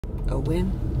A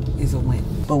win is a win.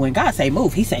 But when God say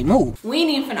move, he say move. We ain't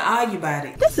even finna argue about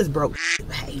it. This is broke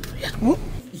behavior.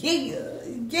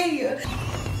 Yeah, yeah.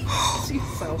 She's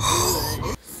so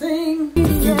good. Sing.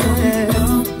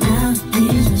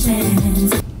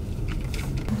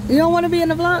 You don't want to be in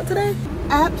the vlog today?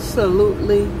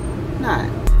 Absolutely not.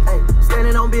 Hey,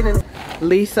 standing on business.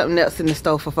 Leave something else in the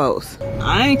store for folks.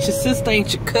 I ain't your sister,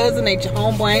 ain't your cousin, ain't your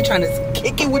homeboy. I ain't trying to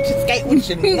kick it with your skate with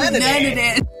your none of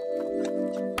that.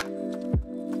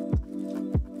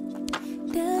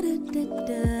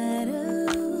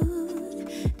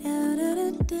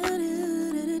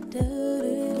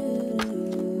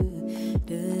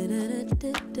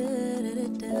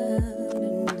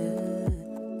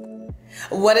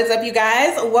 What is up, you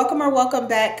guys? Welcome or welcome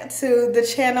back to the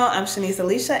channel. I'm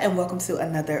ShaniceAlisha and welcome to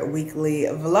another weekly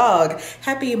vlog.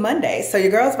 Happy Monday. So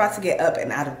your girl's about to get up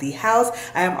and out of the house.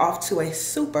 I am off to a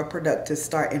super productive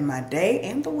start in my day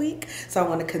and the week. So I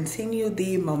want to continue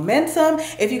the momentum.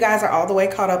 If you guys are all the way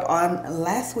caught up on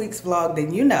last week's vlog,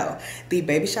 then you know the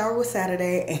baby shower was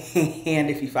Saturday. And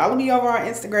if you follow me over on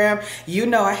Instagram, you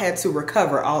know I had to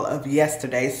recover all of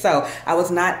yesterday. So I was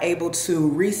not able to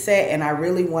reset and I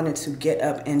really wanted to get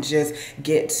up and just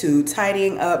get to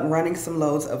tidying up, running some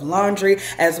loads of laundry,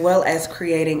 as well as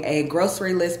creating a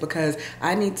grocery list because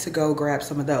I need to go grab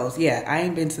some of those. Yeah, I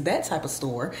ain't been to that type of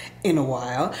store in a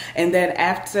while. And then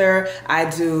after I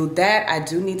do that, I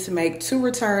do need to make 2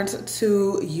 returns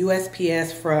to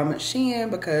USPS from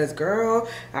Shein because, girl,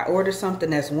 I ordered something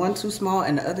that's one too small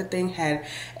and the other thing had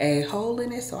a hole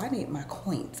in it, so I need my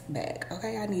coins back.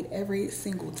 Okay, I need every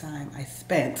single time I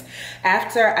spent.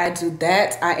 After I do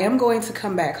that, I am going to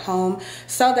come back home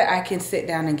so that I can sit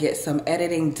down and get some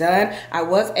editing done. I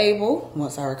was able,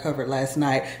 once I recovered last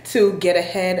night, to get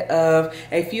ahead of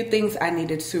a few things I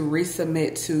needed to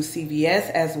resubmit to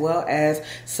CVS, as well as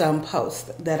some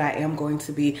posts that I am going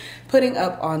to be putting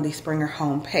up on the Springer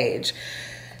homepage.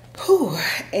 Whew.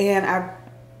 And I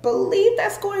believe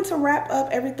that's going to wrap up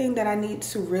everything that I need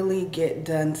to really get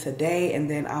done today, and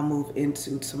then I'll move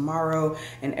into tomorrow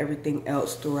and everything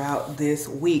else throughout this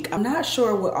week. I'm not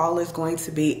sure what all is going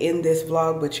to be in this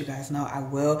vlog, but you guys know I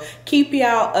will keep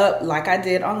y'all up like I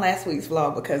did on last week's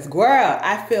vlog because, girl,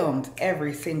 I filmed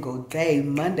every single day,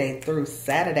 Monday through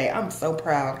Saturday. I'm so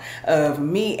proud of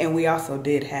me, and we also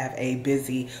did have a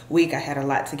busy week. I had a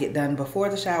lot to get done before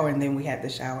the shower, and then we had the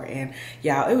shower, and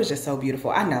y'all, it was just so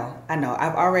beautiful. I know,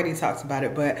 I've already talked about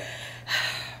it, but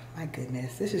my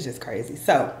goodness, this is just crazy.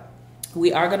 So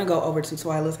we are going to go over to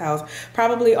Twila's house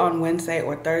probably on Wednesday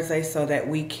or Thursday so that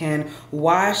we can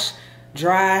wash,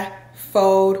 dry,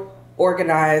 fold,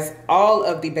 organize all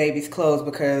of the baby's clothes,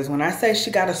 because when I say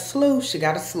she got a slew, she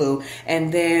got a slew.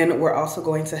 And then we're also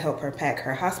going to help her pack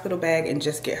her hospital bag and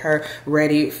just get her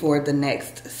ready for the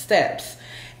next steps.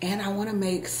 And I want to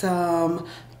make some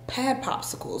pad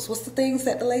popsicles. What's the things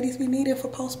that the ladies be needing for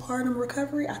postpartum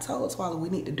recovery? I told Twila we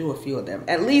need to do a few of them,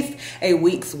 at least a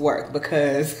week's worth,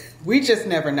 because we just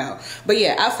never know. But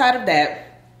yeah, outside of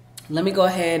that, let me go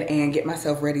ahead and get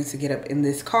myself ready to get up in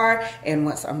this car, and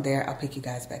once I'm there, I'll pick you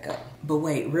guys back up. But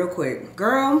wait, real quick,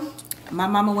 girl, my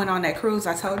mama went on that cruise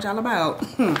I told y'all about,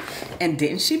 and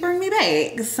didn't she bring me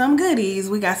back some goodies?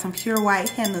 We got some pure white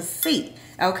Hennessy,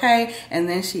 okay? And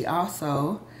then she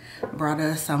also brought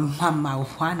us some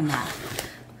marijuana.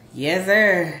 Yes,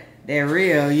 sir. They're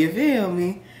real, you feel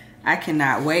me? I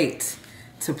cannot wait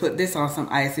to put this on some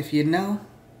ice. If you know,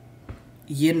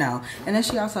 you know. And then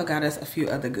she also got us a few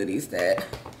other goodies that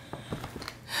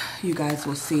you guys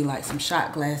will see, like some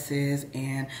shot glasses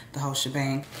and the whole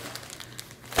shebang.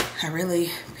 I really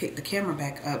picked the camera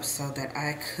back up so that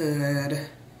I could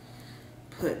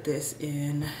put this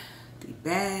in the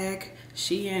bag.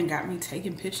 Shein got me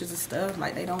taking pictures of stuff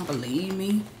like they don't believe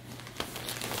me.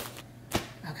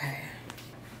 Okay,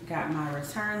 got my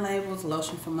return labels,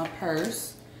 lotion for my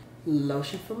purse,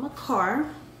 lotion for my car,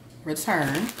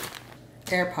 return,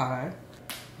 AirPod.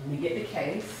 Let me get the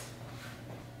case.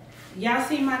 Y'all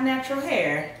see my natural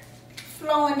hair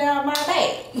flowing down my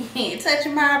back,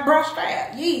 touching my brush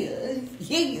strap. Yeah,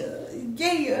 yeah,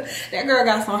 yeah. That girl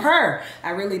got some hair.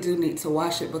 I really do need to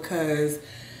wash it because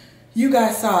you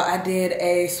guys saw I did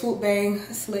a swoop bang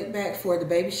slick back for the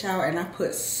baby shower, and I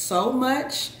put so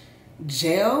much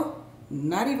gel,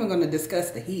 not even going to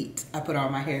discuss the heat I put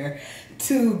on my hair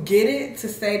to get it to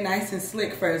stay nice and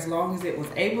slick for as long as it was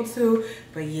able to.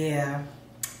 But yeah,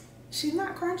 she's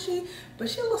not crunchy, but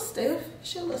she a little stiff.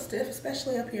 She a little stiff,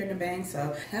 especially up here in the bang.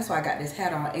 So that's why I got this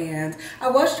hat on. And I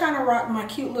was trying to rock my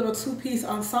cute little 2-piece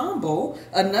ensemble,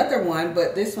 another one,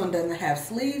 but this one doesn't have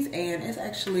sleeves, and it's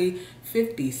actually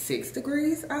 56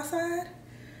 degrees outside.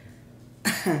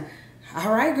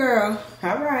 All right, girl.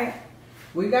 All right.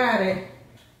 We got it.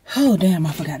 Oh, damn,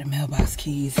 I forgot the mailbox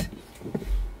keys.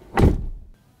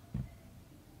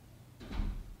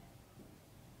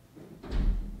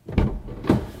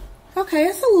 Okay,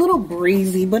 it's a little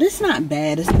breezy, but it's not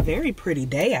bad. It's a very pretty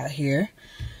day out here,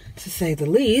 to say the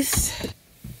least.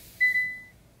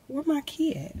 Where my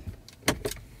key at?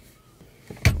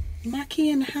 My key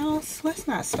in the house? Let's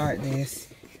not start this.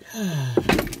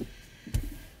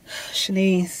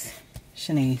 Shanice.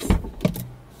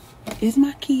 Is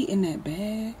my key in that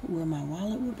bag where my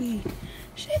wallet would be?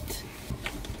 Shit.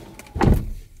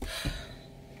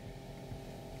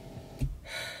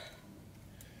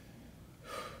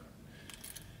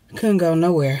 Couldn't go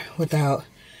nowhere without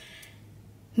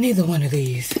neither one of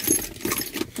these.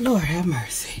 Lord have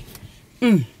mercy.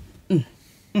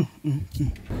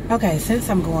 Okay, since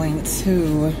I'm going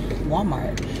to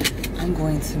Walmart, I'm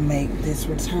going to make this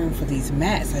return for these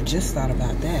mats. I just thought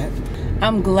about that.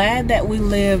 I'm glad that we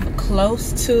live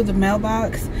close to the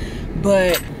mailbox,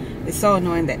 but it's so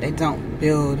annoying that they don't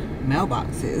build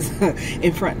mailboxes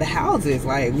in front of the houses.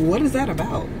 Like, what is that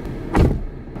about?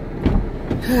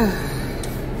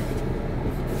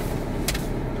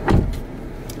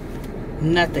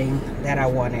 Nothing that I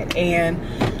wanted. And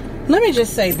let me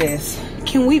just say this.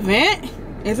 Can we vent?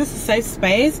 Is this a safe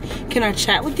space? Can I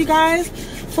chat with you guys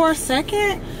for a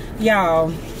second?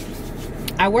 Y'all,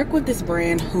 I work with this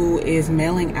brand who is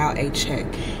mailing out a check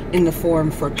in the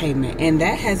form for payment, and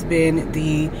that has been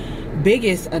the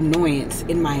biggest annoyance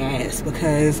in my ass,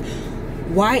 because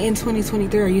why in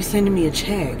 2023 are you sending me a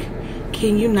check?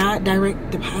 Can you not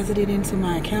direct deposit it into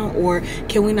my account? Or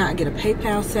can we not get a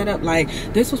PayPal set up? Like,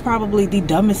 this was probably the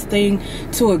dumbest thing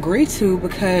to agree to,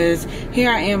 because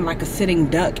here I am like a sitting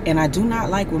duck, and I do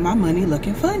not like with my money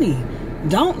looking funny.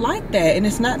 Don't like that. And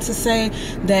it's not to say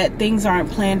that things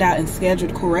aren't planned out and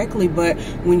scheduled correctly, but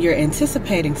when you're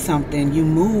anticipating something, you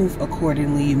move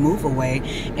accordingly, you move away.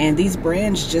 And these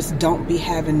brands just don't be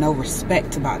having no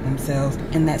respect about themselves,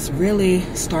 and that's really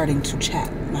starting to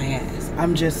chap my ass.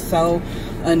 I'm just so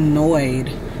annoyed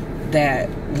that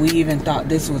we even thought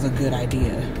this was a good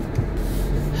idea.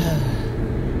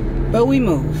 But we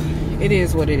move. It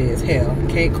is what it is. Hell,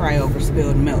 can't cry over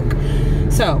spilled milk.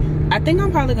 So I think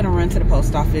I'm probably gonna run to the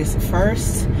post office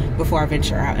first before I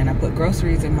venture out, and I put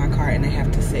groceries in my car and they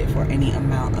have to sit for any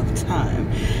amount of time.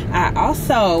 I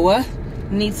also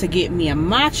need to get me a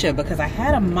matcha, because I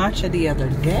had a matcha the other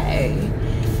day,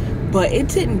 but it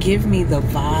didn't give me the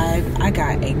vibe. I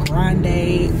got a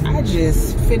grande. I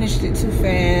just finished it too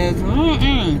fast.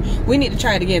 We need to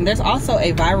try it again. There's also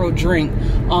a viral drink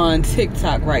on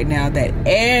TikTok right now that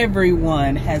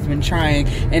everyone has been trying,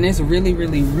 and it's really,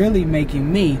 really, really making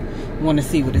me want to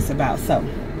see what it's about. So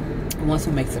once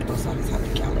we make it to the post office, I'll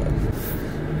pick y'all up.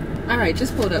 All right,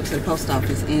 just pulled up to the post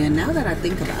office, and now that I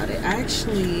think about it, I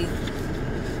actually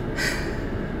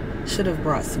should have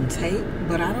brought some tape,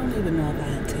 but I don't even know if I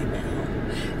have tape at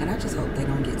home, and I just hope they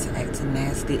don't get to acting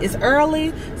nasty. It's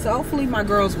early, so hopefully my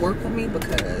girls work with me,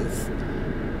 because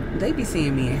they be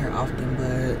seeing me in here often.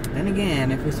 But then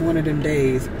again, if it's one of them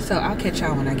days, so I'll catch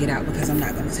y'all when I get out, because I'm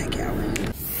not gonna take y'all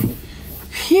around.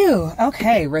 Phew.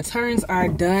 Okay, returns are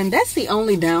done. That's the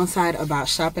only downside about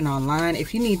shopping online.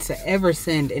 If you need to ever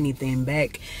send anything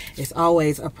back, it's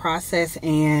always a process.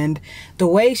 And the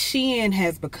way Shein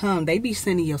has become, they be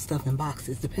sending your stuff in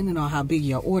boxes depending on how big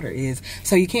your order is,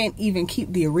 so you can't even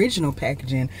keep the original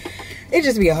packaging. It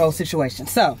just be a whole situation.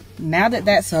 So now that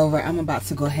that's over, I'm about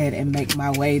to go ahead and make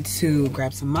my way to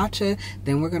grab some matcha.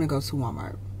 Then we're gonna go to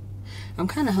Walmart. I'm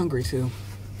kind of hungry too.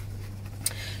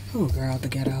 Oh girl, the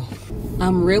ghetto.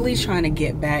 I'm really trying to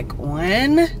get back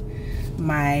on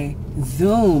my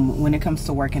Zoom when it comes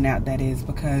to working out, that is,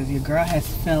 because your girl has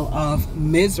fell off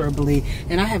miserably,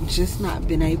 and I have just not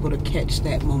been able to catch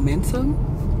that momentum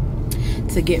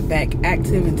to get back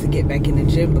active and to get back in the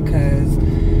gym, because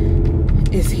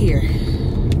it's here.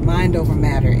 Mind over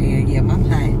matter. And yeah, my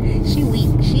mind, she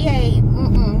weak. She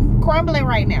ain't crumbling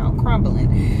right now,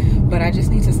 crumbling. But I just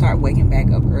need to start waking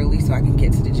back up early so I can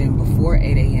get to the gym before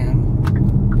 8 a.m.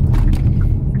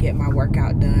 get my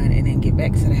workout done, and then get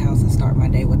back to the house and start my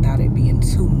day without it being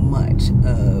too much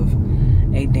of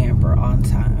a damper on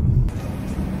time.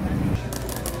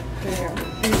 There you go.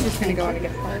 I'm just gonna go on and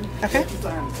get hard. Okay.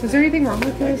 Is there anything wrong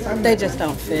with this? They just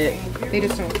don't fit. They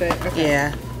just don't fit. Okay.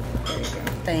 Yeah. There you go.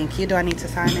 Thank you. Do I need to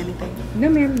sign anything? No,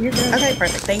 ma'am. You're good. Okay,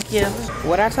 perfect. Thank you.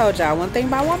 What I told y'all, one thing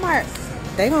about Walmart,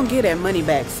 they gonna get that money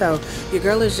back. So your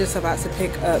girl is just about to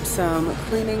pick up some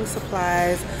cleaning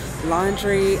supplies,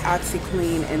 laundry,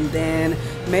 OxyClean, and then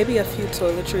maybe a few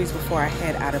toiletries before I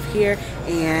head out of here.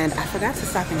 And I forgot to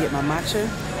stop and get my matcha,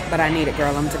 But I need it,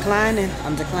 girl. I'm declining.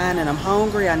 I'm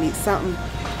hungry. I need something.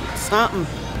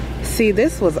 See,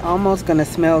 this was almost gonna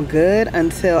smell good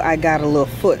until I got a little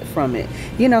foot from it.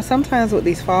 You know, sometimes with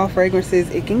these fall fragrances,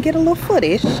 it can get a little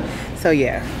footish. So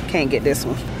yeah, can't get this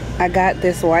one. I got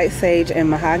this white sage and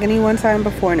mahogany one time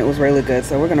before and it was really good.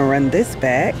 So we're gonna run this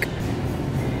back.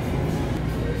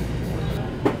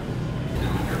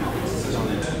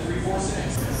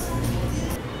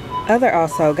 Other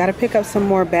also, gotta pick up some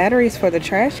more batteries for the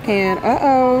trash can.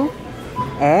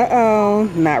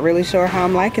 Not really sure how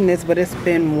I'm liking this, but it's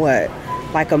been what,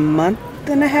 like a month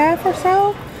and a half or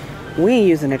so? We ain't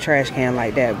using a trash can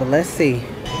like that, but let's see.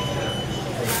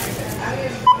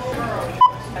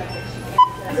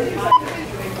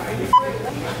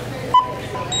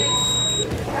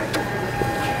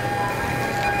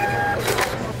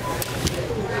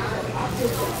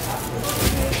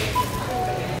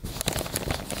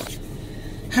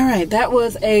 All right, that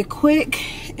was a quick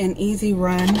and easy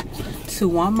run to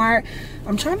Walmart.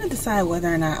 I'm trying to decide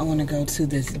whether or not I want to go to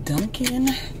this Dunkin'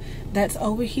 that's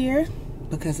over here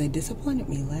because they disappointed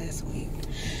me last week,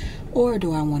 or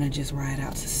do I want to just ride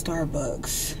out to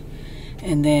Starbucks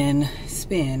and then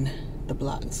spin the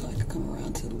block so I can come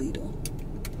around to Lidl.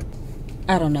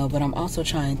 I don't know, but I'm also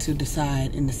trying to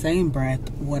decide in the same breath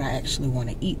what I actually want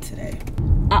to eat today.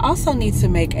 I also need to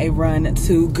make a run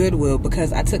to Goodwill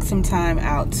because I took some time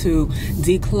out to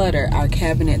declutter our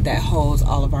cabinet that holds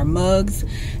all of our mugs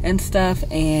and stuff.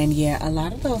 And yeah, a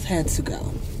lot of those had to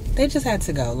go. They just had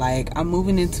to go. Like, I'm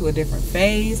moving into a different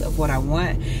phase of what I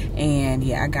want. And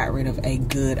yeah, I got rid of a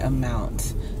good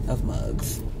amount of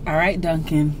mugs. All right,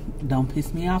 Duncan, don't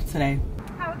piss me off today.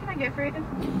 Hi, what can I get for you?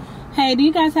 Hey, do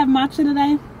you guys have matcha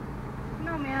today?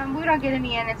 No, ma'am. We don't get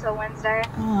any in until Wednesday.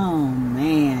 Oh,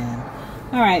 man.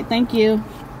 All right, thank you.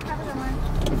 Have a good one.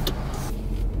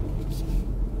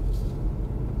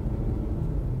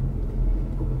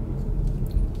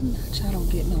 I don't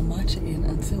get no matcha in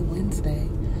until Wednesday.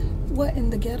 What in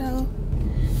the ghetto?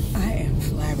 I am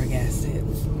flabbergasted.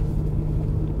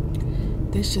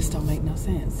 This just don't make no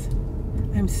sense.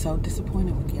 I'm so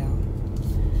disappointed with y'all.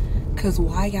 Cause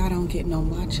why y'all don't get no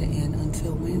matcha in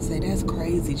until Wednesday? That's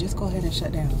crazy. Just go ahead and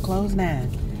shut down. Close down.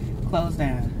 Close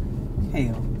down.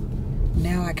 Hell.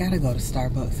 Now I gotta go to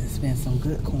Starbucks and spend some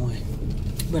good coin.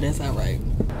 But that's alright.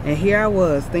 And here I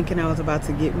was thinking I was about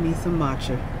to get me some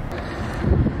matcha.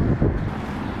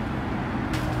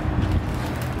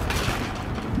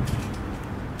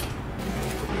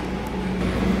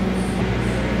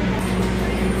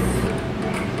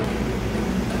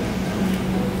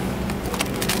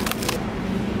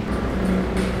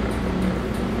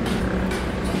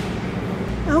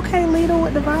 Okay, Lidl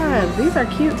with the vibes. These are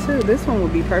cute too. This one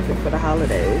would be perfect for the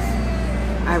holidays.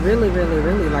 I really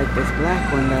like this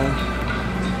black one though.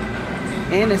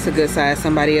 And it's a good size.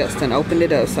 Somebody else done opened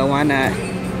it up, so why not?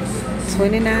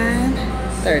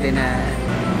 $29.39.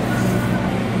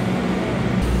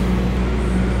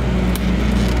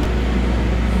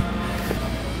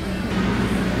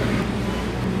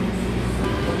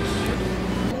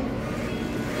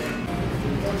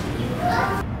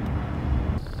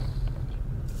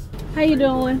 How you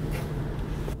doing?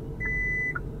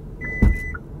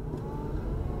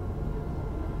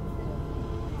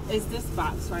 Is this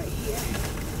box right here?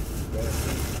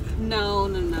 No,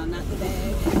 not the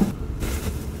bag.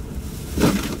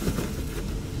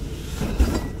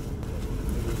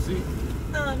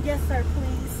 Yes, sir,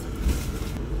 please.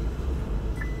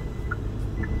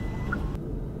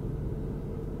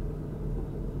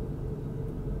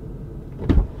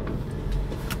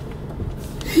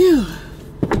 Phew.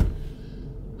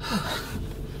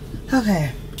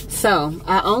 Okay, so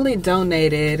I only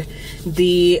donated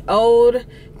the old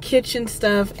kitchen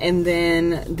stuff and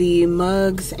then the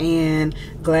mugs and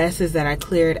glasses that I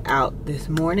cleared out this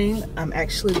morning. I'm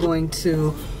actually going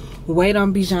to wait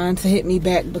on Bijan to hit me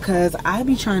back because I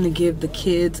be trying to give the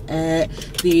kids at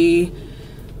the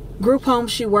group home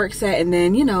she works at, and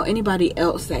then, you know, anybody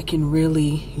else that can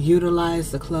really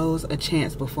utilize the clothes a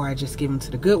chance before I just give them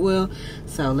to the Goodwill.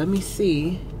 So let me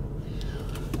see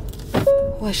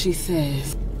what she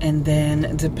says, and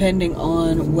then depending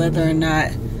on whether or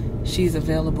not she's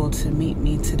available to meet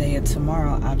me today or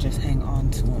tomorrow, I'll just hang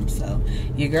on to them. So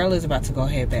your girl is about to go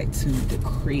head back to the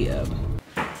crib.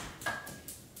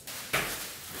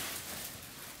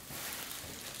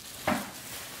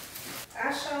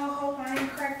 I sure hope I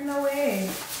ain't cracking no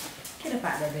eggs. Get up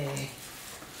out that bag.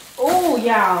 Oh,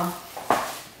 y'all,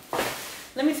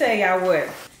 let me tell y'all what,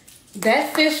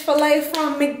 that fish fillet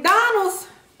from McDonald's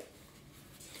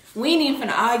We ain't even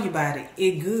finna argue about it.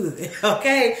 It good,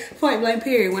 okay? Point blank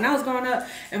period. When I was growing up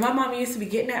and my mama used to be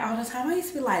getting that all the time, I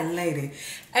used to be like, lady,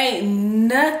 ain't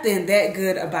nothing that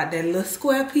good about that little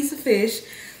square piece of fish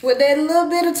with that little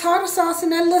bit of tartar sauce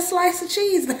and that little slice of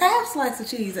cheese, the half slice of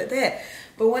cheese at that.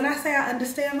 But when I say I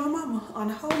understand my mama on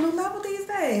a whole new level these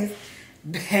days,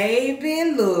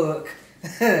 baby, look.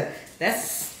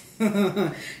 That's,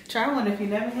 try one if you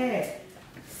never had.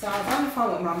 So I was on the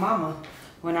phone with my mama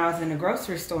when I was in the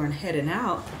grocery store and heading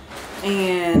out,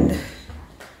 and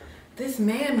this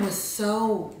man was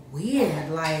so weird,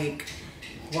 like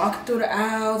walking through the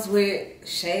aisles with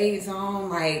shades on,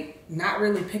 like not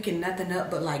really picking nothing up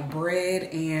but like bread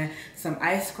and some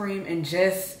ice cream, and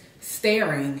just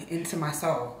staring into my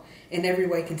soul in every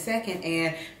waking second.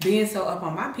 And being so up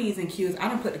on my P's and Q's, I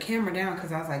done put the camera down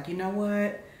because I was like, you know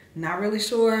what? Not really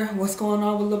sure what's going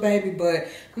on with little baby, but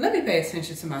let me pay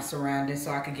attention to my surroundings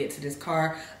so I can get to this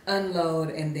car, unload,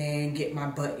 and then get my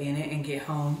butt in it and get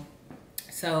home.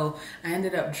 So I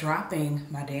ended up dropping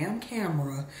my damn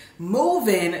camera,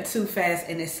 moving too fast,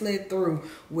 and it slid through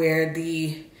where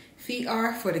the feet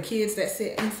are for the kids that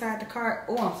sit inside the car.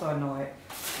 Oh, I'm so annoyed.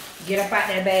 Get up out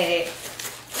that bag.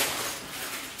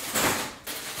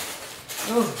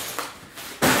 Oh.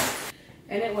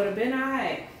 And it would have been all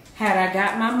right had I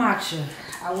got my matcha.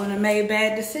 I wouldn't have made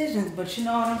bad decisions, but you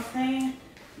know what I'm saying?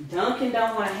 Dunkin'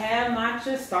 don't want to have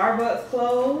matcha. Starbucks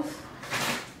closed.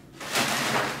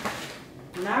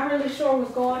 Not really sure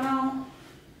what's going on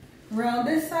around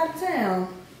this side of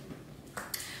town.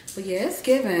 But yeah, it's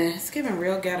giving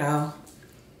real ghetto.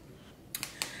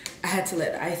 I had to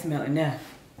let the ice melt in there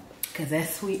because that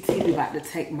sweet tea be about to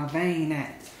take my vein out.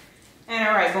 And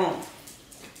all right, boom.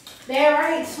 There,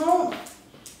 right, swoop.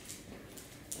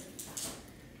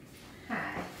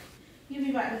 Hi. You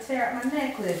be about to tear up my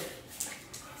necklace.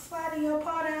 Sliding your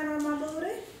paw down on my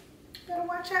booty. Better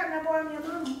watch out now, boy, I'm your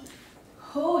mama.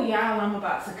 Oh, y'all, I'm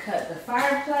about to cut the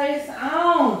fireplace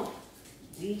on.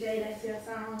 DJ, that's your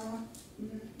song.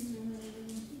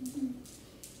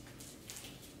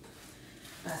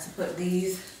 About to put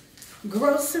these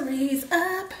groceries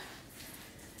up.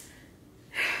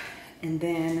 And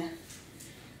then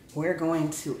we're going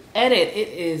to edit. It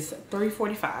is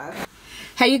 3:45.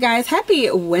 Hey you guys, happy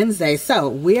Wednesday. So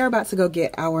we are about to go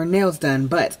get our nails done,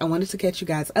 but I wanted to catch you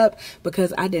guys up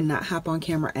because I did not hop on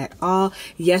camera at all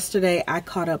yesterday. I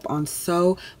caught up on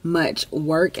so much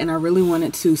work and I really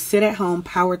wanted to sit at home,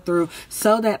 power through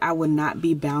so that I would not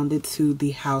be bounded to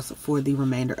the house for the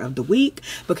remainder of the week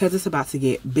because it's about to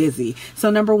get busy.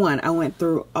 So number one, I went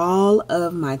through all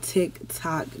of my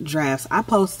TikTok drafts. I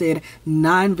posted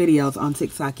 9 videos on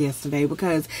TikTok yesterday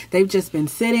because they've just been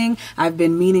sitting. I've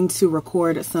been meaning to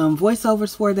record some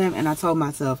voiceovers for them, and I told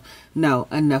myself, no,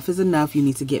 enough is enough. You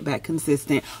need to get back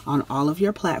consistent on all of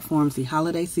your platforms. The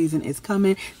holiday season is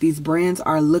coming. These brands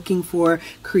are looking for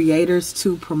creators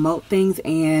to promote things,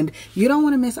 and you don't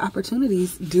want to miss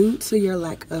opportunities due to your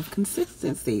lack of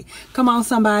consistency. Come on,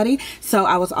 somebody. So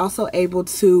I was also able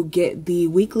to get the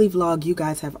weekly vlog you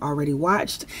guys have already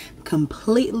watched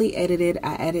completely edited.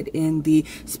 I added in the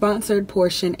sponsored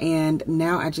portion, and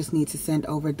now I just need to send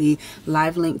over the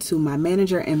live link to my manager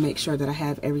and make sure that I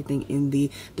have everything in the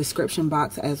description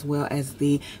box as well as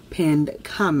the pinned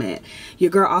comment. Your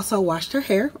girl also washed her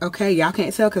hair. Okay, y'all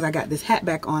can't tell because I got this hat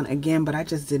back on again, but I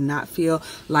just did not feel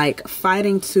like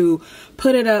fighting to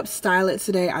put it up, style it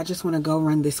today. I just want to go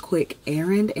run this quick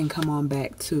errand and come on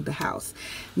back to the house.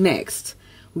 Next,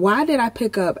 why did I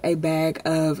pick up a bag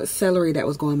of celery that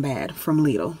was going bad from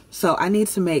Lidl? So I need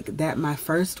to make that my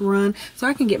first run so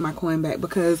I can get my coin back,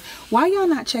 because why y'all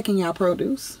not checking y'all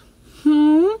produce?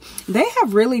 They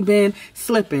have really been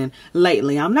slipping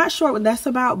lately. I'm not sure what that's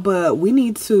about, but we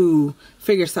need to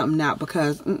figure something out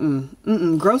because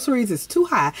groceries is too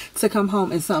high to come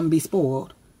home and something be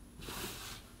spoiled.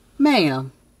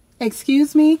 Ma'am.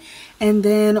 Excuse me. And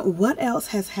then what else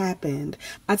has happened?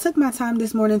 I took my time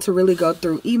this morning to really go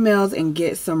through emails and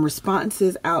get some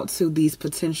responses out to these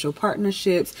potential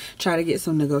partnerships, try to get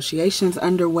some negotiations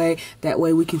underway. That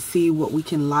way we can see what we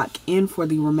can lock in for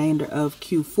the remainder of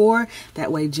Q4.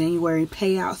 That way January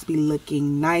payouts be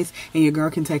looking nice and your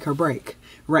girl can take her break.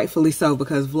 Rightfully so,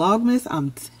 because Vlogmas,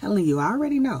 I'm telling you, I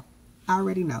already know. I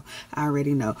already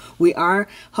know. We are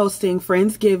hosting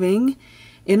Friendsgiving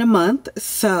in a month,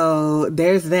 so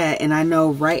there's that. And I know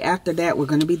right after that we're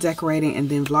going to be decorating, and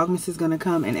then Vlogmas is going to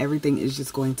come and everything is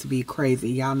just going to be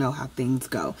crazy. Y'all know how things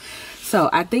go.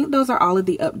 So I think those are all of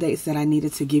the updates that I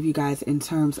needed to give you guys in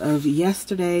terms of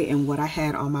yesterday and what I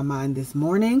had on my mind this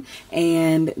morning.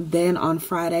 And then on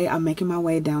Friday I'm making my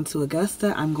way down to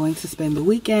Augusta. I'm going to spend the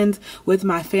weekend with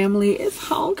my family. It's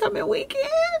homecoming weekend.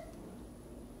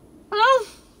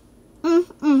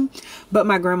 But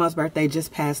my grandma's birthday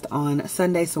just passed on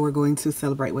Sunday, so we're going to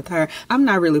celebrate with her. I'm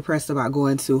not really pressed about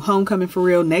going to homecoming for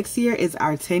real. Next year is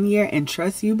our 10-year, and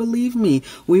trust you, believe me,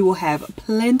 we will have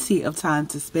plenty of time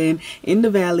to spend in the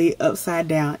valley, upside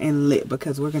down and lit,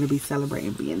 because we're going to be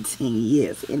celebrating being 10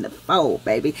 years in the fold,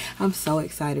 baby. I'm so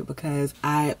excited because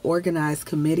I organized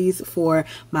committees for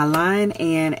my line,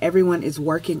 and everyone is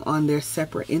working on their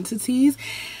separate entities.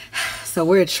 So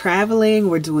we're traveling,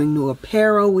 we're doing new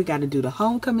apparel, we got to do the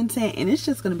homecoming tent, and it's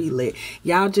just going to be lit.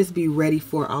 Y'all just be ready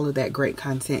for all of that great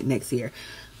content next year.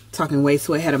 Talking way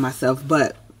too ahead of myself,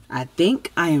 but I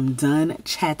think I am done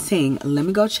chatting. Let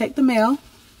me go check the mail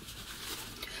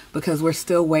because we're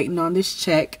still waiting on this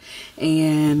check.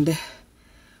 And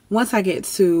once I get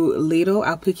to Lidl,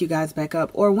 I'll pick you guys back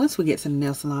up, or once we get to the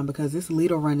nail salon, because this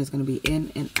Lidl run is going to be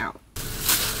in and out.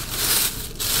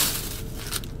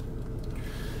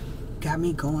 Got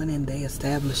me going in their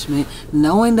establishment,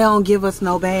 knowing they don't give us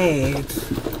no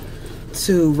bags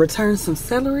to return some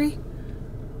celery.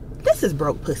 This is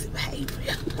broke pussy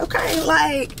behavior, okay?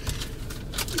 Like,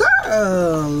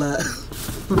 girl,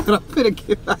 but I'm gonna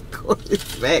get my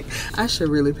quarters back. I should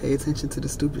really pay attention to the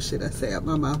stupid shit I say out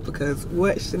my mouth, because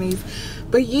what, Shanice?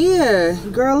 But yeah,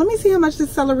 girl, let me see how much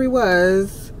this celery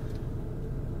was.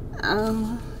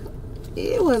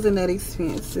 It wasn't that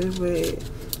expensive, but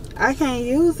I can't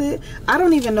use it. I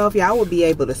don't even know if y'all would be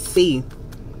able to see.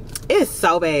 It's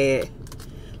so bad.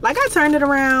 Like, I turned it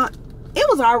around, it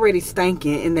was already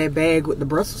stinking in that bag with the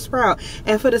Brussels sprout.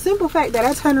 And for the simple fact that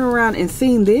I turned around and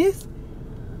seen this,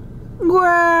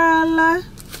 girl,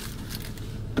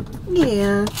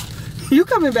 yeah, you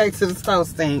coming back to the store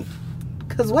stink.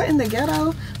 Cause what in the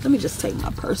ghetto? Let me just take my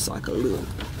purse so I can look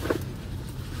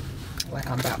like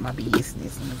I'm about my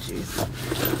business. Let me just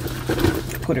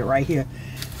put it right here.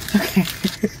 Okay.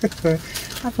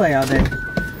 I play all day.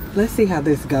 Let's see how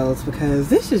this goes, because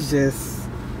this is just,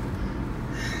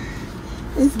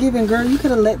 it's giving, girl, you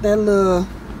could have let that little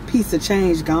piece of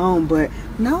change go on, but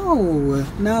no.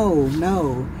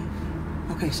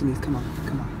 Okay, Shanice, come on.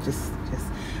 Just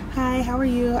hi, how are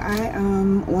you? I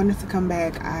wanted to come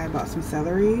back. I bought some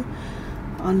celery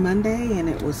on Monday and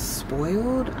it was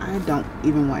spoiled. I don't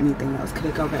even want anything else. Could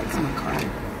it go back to my car?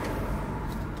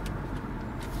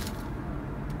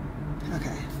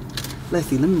 Okay, let's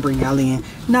see, let me bring y'all in.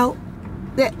 No,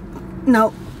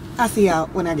 I'll see y'all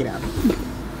when I get out.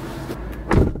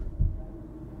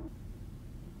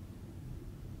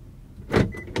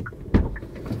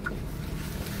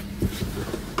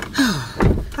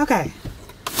 Okay,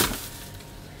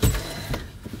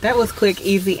 that was quick,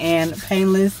 easy, and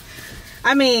painless.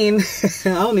 I mean, I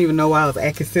don't even know why I was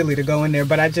acting silly to go in there,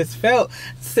 but I just felt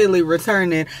silly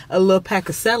returning a little pack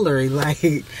of celery.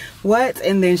 Like, what?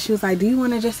 And then she was like, do you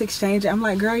want to just exchange it? I'm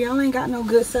like, girl, y'all ain't got no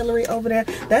good celery over there.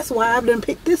 That's why I've done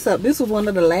picked this up. This was one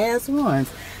of the last ones.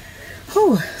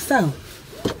 Whew. So,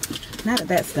 now that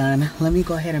that's done, let me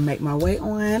go ahead and make my way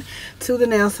on to the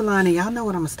nail salon. And y'all know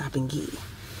what I'm going to stop and get.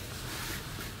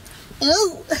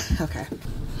 Ooh. Okay.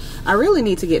 I really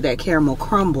need to get that caramel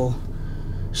crumble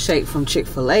shake from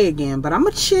Chick-fil-A again, but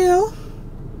I'ma chill.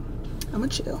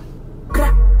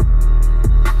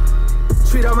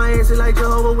 Treat all my answers like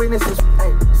Jehovah's Witnesses.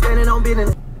 Hey, standing on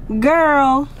business.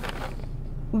 Girl,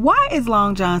 why is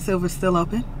Long John Silver still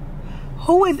open?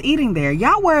 Who is eating there?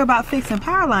 Y'all worry about fixing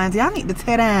power lines. Y'all need to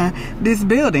tear down this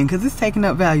building because it's taking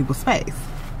up valuable space.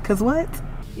 Cause what?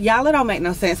 Y'all, it don't make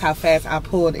no sense how fast I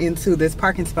pulled into this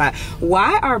parking spot.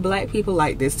 Why are black people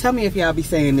like this? Tell me if y'all be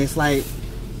saying this. Like,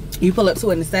 you pull up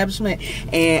to an establishment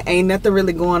and ain't nothing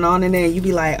really going on in there, and you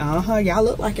be like, y'all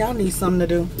look like y'all need something to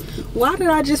do. Why did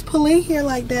I just pull in here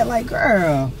like that? Like,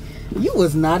 girl, you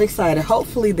was not excited.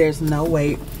 Hopefully there's no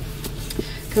wait,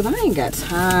 because I ain't got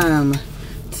time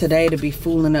today to be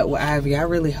fooling up with Ivy. I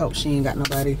really hope she ain't got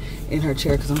nobody in her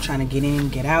chair, because I'm trying to get in,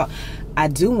 get out. I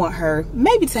do want her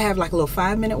maybe to have like a little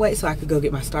 5-minute wait so I could go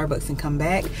get my Starbucks and come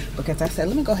back, because I said,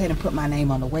 let me go ahead and put my name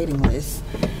on the waiting list.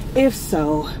 If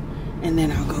so, and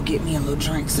then I'll go get me a little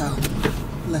drink. So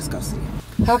let's go see.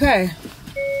 Okay.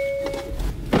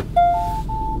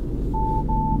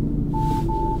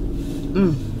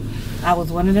 I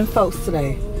was one of them folks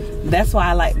today. That's why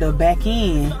I like the back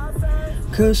end.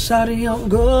 Cause shawty don't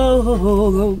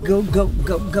go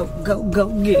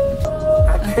get it.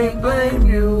 I can't blame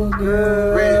you,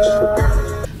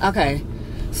 girl. Okay,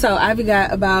 so Ivy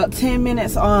got about 10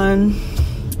 minutes on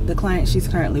the client she's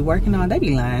currently working on. They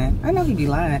be lying. I know he be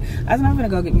lying. I said, I'm gonna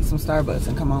go get me some Starbucks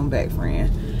and come on back,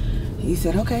 friend. He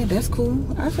said, okay, that's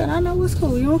cool. I said, I know what's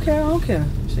cool. You don't care? I don't care.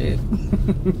 Shit.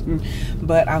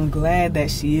 But I'm glad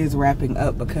that she is wrapping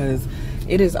up, because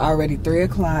It is already 3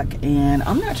 o'clock and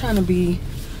I'm not trying to be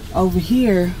over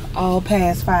here all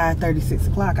past 5:30, 6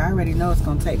 o'clock. I already know it's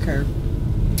gonna take her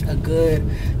a good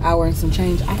hour and some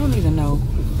change. I don't even know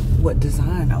what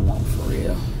design I want for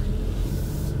real.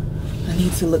 I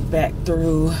need to look back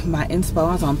through my inspo.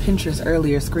 I was on Pinterest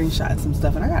earlier, screenshotting some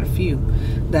stuff, and I got a few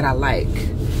that I like.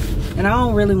 And I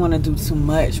don't really want to do too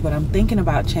much, but I'm thinking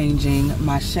about changing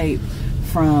my shape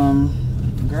from,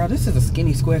 girl, this is a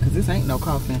skinny square because this ain't no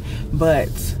coffin, but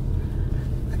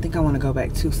I think I want to go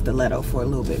back to stiletto for a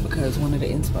little bit because one of the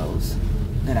inspos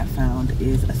that I found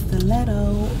is a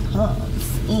stiletto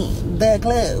pumps in the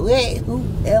club. Hey,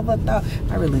 whoever thought?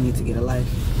 I really need to get a life.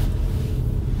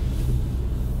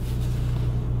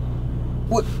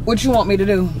 What you want me to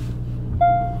do?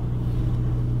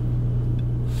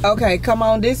 Okay, come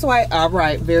on this way. All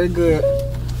right, very good.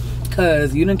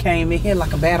 Cause you done came in here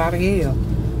like a bat out of hell.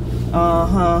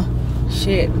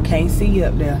 Shit, can't see you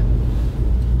up there.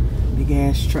 Big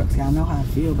ass trucks. Y'all know how I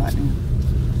feel about them.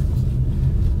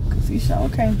 Cause he sure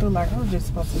came through like I was just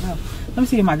supposed to know. Let me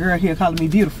see if my girl here calling me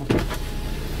beautiful.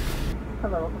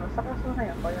 Hello,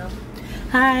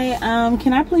 hi,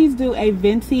 can I please do a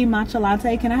venti matcha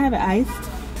latte? Can I have it iced?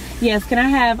 Yes, can I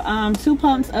have 2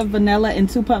 pumps of vanilla and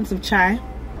 2 pumps of chai?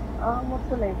 What's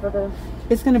the name for this?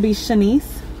 It's gonna be Shanice.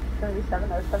 It's gonna be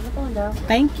 707 going down.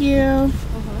 Thank you.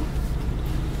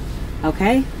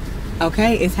 Okay,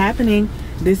 okay, it's happening.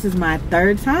 This is my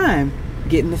 3rd time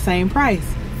getting the same price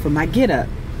for my get up.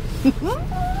 Go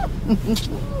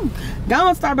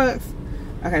on, Starbucks.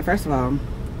 Okay, first of all,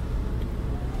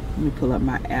 let me pull up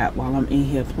my app while I'm in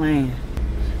here playing.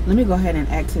 Let me go ahead and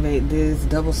activate this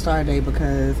double star day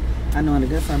because I know in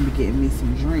Augusta I'm gonna be getting me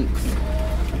some drinks.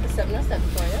 707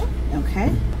 for you.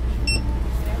 Okay.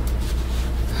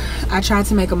 I tried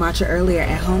to make a matcha earlier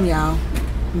at home, y'all.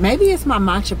 Maybe it's my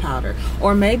matcha powder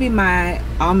or maybe my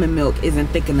almond milk isn't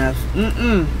thick enough.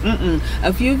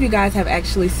 A few of you guys have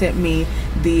actually sent me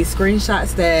the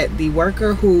screenshots that the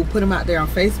worker who put them out there on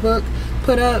Facebook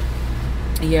put up.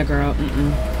 Yeah, girl.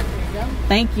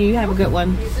 Thank you. Have a good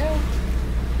one.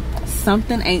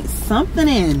 Something ain't something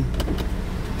in.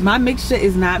 My mixture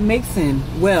is not mixing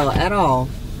well at all.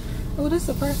 Oh, this is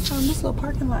the first time this little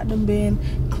parking lot done been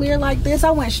clear like this.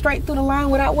 I went straight through the line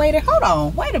without waiting. Hold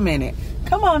on. Wait a minute.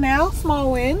 Come on now.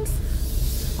 Small wins.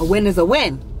 A win is a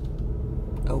win.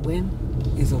 A win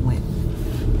is a win.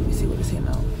 Let me see what it's hitting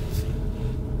on.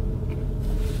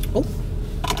 Oh.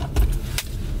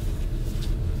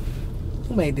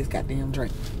 Who made this goddamn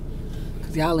drink?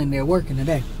 Y'all in there working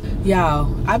today.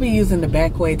 Y'all, I be using the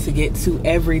back way to get to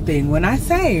everything. When I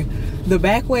say the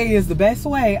back way is the best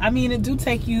way, I mean it do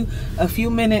take you a few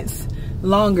minutes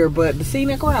longer, but the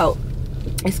scenic route,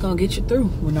 it's gonna get you through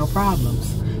with no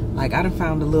problems. Like I done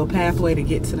found a little pathway to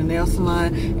get to the nail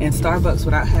salon and Starbucks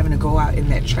without having to go out in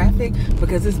that traffic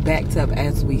because it's backed up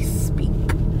as we speak,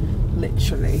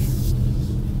 literally.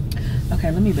 Okay,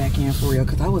 let me back in for real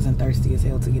because I wasn't thirsty as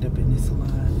hell to get up in this salon.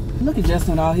 Look at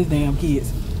Justin with all his damn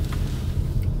kids.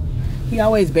 He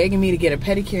always begging me to get a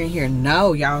pedicure in here.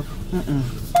 No, y'all.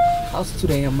 Costs too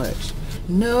damn much.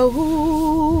 No.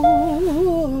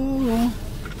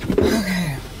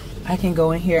 Okay. I can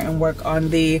go in here and work on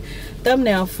the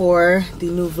thumbnail for the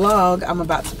new vlog I'm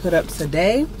about to put up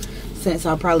today. Since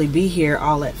I'll probably be here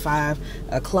all at 5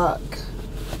 o'clock.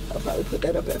 I'll probably put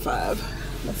that up at 5.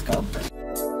 Let's go.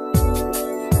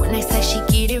 When they say she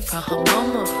get it from her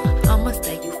mama, I'ma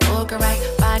say you fuck her right.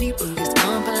 Body rude is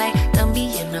unpolite. Don't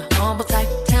be in a humble type.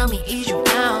 Tell me, is you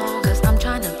down? Cause I'm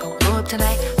trying to go up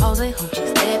tonight. Posing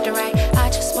hoochies left to right. I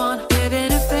just wanna live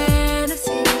in a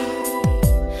fantasy.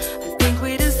 I think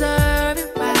we deserve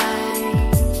it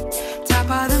right. Top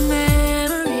of the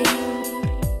memory.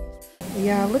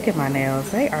 Y'all, look at my nails.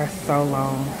 They are so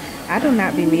long. I do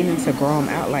not be meaning to grow them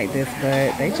out like this,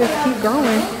 but they just keep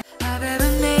growing. I've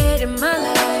ever made in my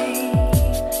life.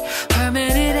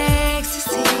 Permanent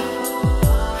ecstasy.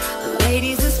 The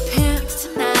ladies is pimps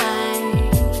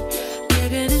tonight.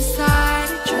 Living inside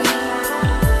a dream.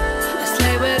 Let's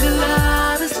play where the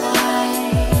love is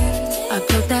like. I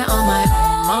put that on my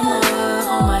mama,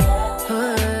 on my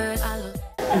hood. I look.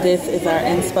 This is our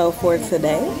inspo for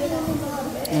today.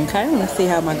 Okay, let's see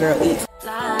how my girl eats.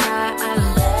 I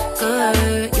look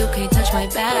good. You can't touch my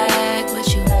back, but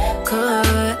you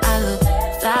could. I look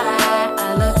fly.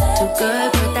 I look too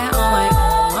good. Put that on my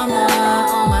mama,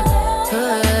 on my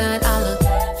hood. I look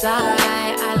fly.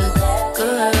 I look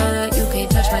good. You can't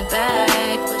touch my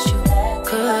back, but you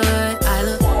could. I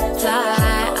look fly.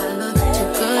 I look too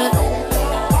good.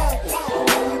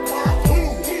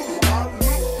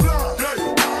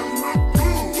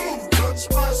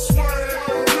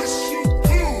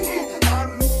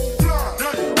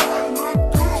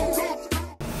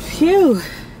 Phew.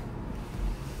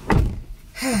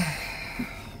 All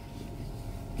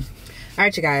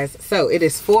right, you guys, so it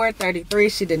is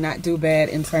 4:33. She did not do bad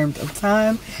in terms of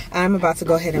time. I'm about to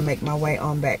go ahead and make my way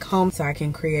on back home so I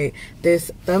can create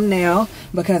this thumbnail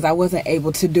because I wasn't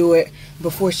able to do it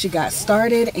before she got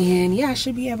started. And yeah, I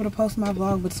should be able to post my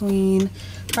vlog between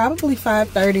probably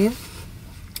 5:30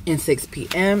 and 6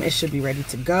 p.m. It should be ready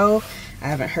to go. I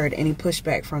haven't heard any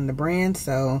pushback from the brand,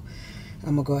 so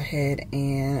I'm gonna go ahead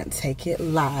and take it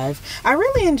live. I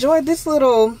really enjoyed this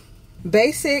little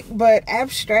basic but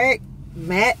abstract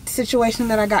matte situation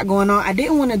that I got going on. I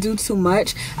didn't want to do too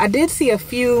much. I did see a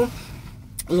few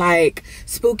like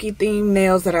spooky themed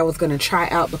nails that I was going to try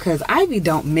out because Ivy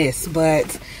don't miss,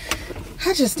 but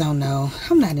I just don't know.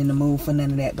 I'm not in the mood for none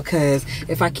of that because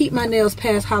if I keep my nails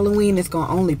past Halloween, it's going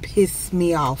to only piss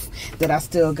me off that I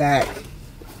still got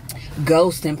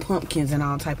ghosts and pumpkins and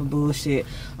all type of bullshit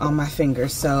on my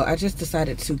fingers. So I just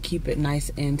decided to keep it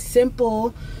nice and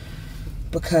simple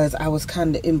because I was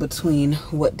kind of in between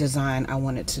what design I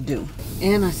wanted to do.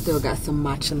 And I still got some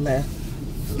matcha left.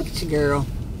 Look at you, girl.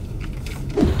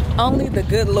 Only the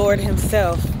good Lord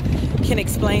himself can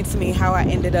explain to me how I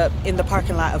ended up in the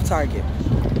parking lot of Target.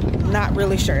 Not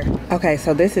really sure. Okay,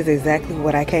 so this is exactly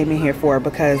what I came in here for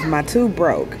because my tube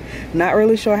broke. Not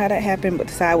really sure how that happened, but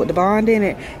the side with the bond in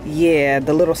it, yeah,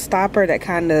 the little stopper that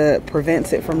kind of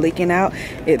prevents it from leaking out,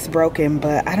 it's broken,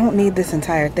 but I don't need this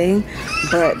entire thing.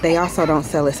 But they also don't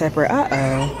sell it separate.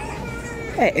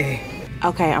 Hey.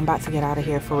 Okay, I'm about to get out of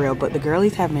here for real, but the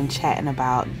girlies have been chatting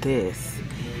about this.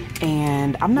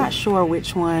 And I'm not sure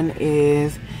which one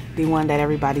is the one that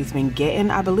everybody's been getting.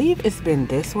 I believe it's been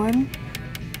this one.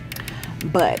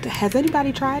 But has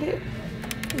anybody tried it?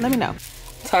 Let me know.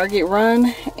 Target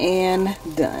run and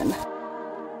done.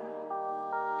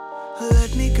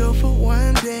 Let me go for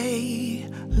one day.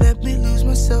 Let me lose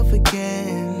myself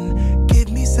again.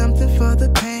 Give me something for the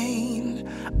pain.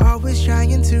 Always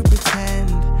trying to pretend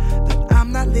that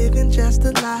I'm not living just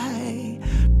a lie.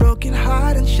 Broken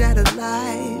heart and shattered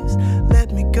lives.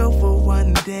 Let me go for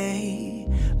one day.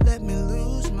 Let me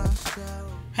lose myself.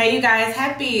 Hey you guys,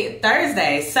 happy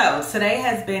Thursday. So today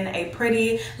has been a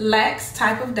pretty lax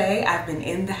type of day. I've been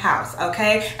in the house,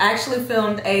 okay? I actually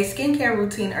filmed a skincare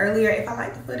routine earlier. If I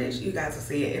like the footage, you guys will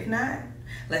see it. If not,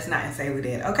 let's not say we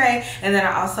did, okay? And then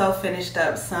I also finished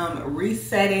up some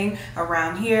resetting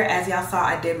around here. As y'all saw,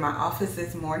 I did my office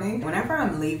this morning. Whenever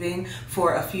I'm leaving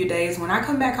for a few days, when I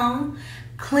come back home,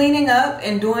 cleaning up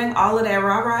and doing all of that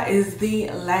rah-rah is the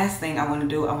last thing I want to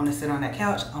do. I want to sit on that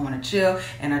couch, I want to chill,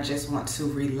 and I just want to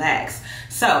relax.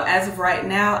 So as of right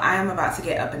now, I am about to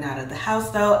get up and out of the house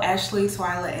though. Ashley,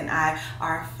 Twila, and I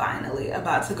are finally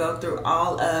about to go through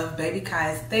all of baby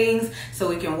Kai's things so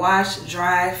we can wash,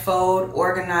 dry, fold,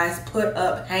 organize, put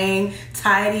up, hang,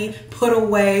 tidy, put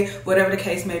away, whatever the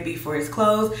case may be for his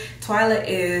clothes. Twila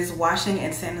is washing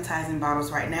and sanitizing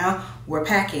bottles right now. We're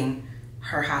packing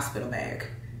her hospital bag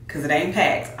because it ain't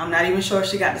packed. I'm not even sure if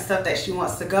she got the stuff that she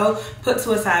wants to go put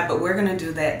to a side, but we're gonna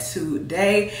do that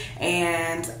today.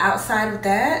 And outside of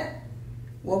that,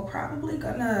 we're probably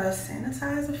gonna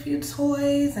sanitize a few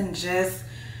toys and just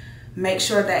make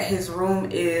sure that his room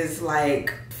is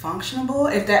like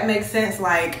functionable, if that makes sense.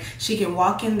 Like she can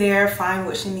walk in there, find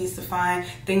what she needs to find,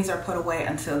 things are put away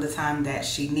until the time that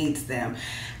she needs them.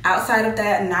 Outside of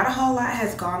that, not a whole lot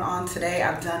has gone on today.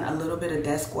 I've done a little bit of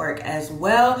desk work as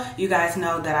well. You guys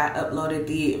know that I uploaded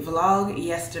the vlog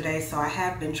yesterday, so I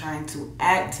have been trying to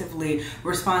actively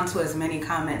respond to as many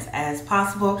comments as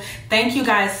possible. Thank you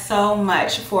guys so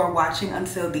much for watching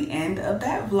until the end of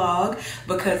that vlog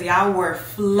because y'all were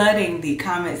flooding the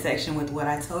comment section with what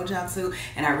I told y'all to,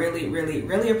 and I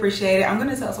really appreciate it. I'm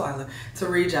gonna tell Twila to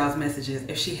read y'all's messages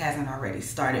if she hasn't already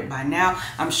started by now.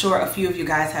 I'm sure a few of you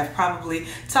guys have probably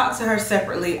talked to her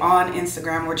separately on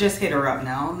Instagram or just hit her up.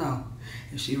 Now I don't know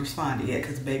if she responded yet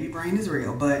because baby brain is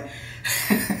real, but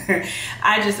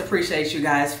I just appreciate you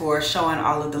guys for showing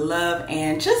all of the love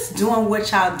and just doing what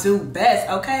y'all do best,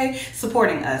 okay?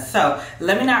 Supporting us. So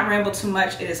let me not ramble too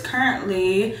much. It is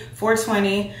currently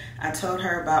 4:20. I told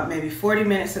her about maybe 40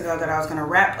 minutes ago that I was gonna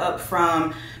wrap up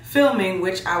from filming,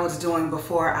 which I was doing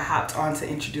before I hopped on to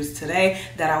introduce today,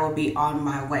 that I will be on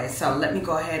my way. So let me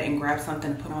go ahead and grab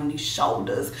something to put on these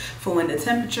shoulders for when the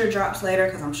temperature drops later,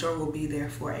 because I'm sure we'll be there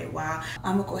for a while.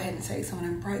 I'm gonna go ahead and take some of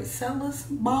them Bright Sellers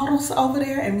bottles over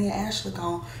there, and me and Ashley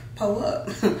gonna pull up.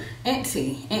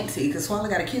 Empty, because Twila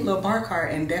got a cute little bar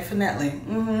cart, and definitely,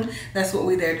 that's what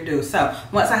we there to do. So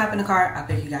once I hop in the car, I'll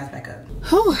pick you guys back up.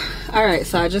 Whew. All right,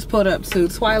 so I just pulled up to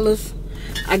Twila's.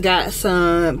 I got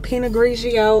some Pinot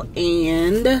Grigio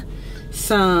and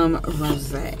some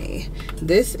rosé.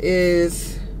 This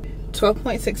is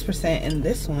 12.6%, and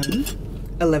this one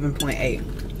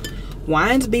 11.8.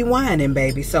 Wines be whining,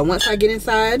 baby. So once I get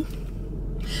inside,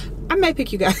 I may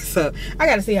pick you guys up. I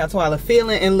gotta see how Twila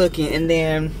feeling and looking, and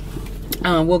then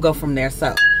we'll go from there.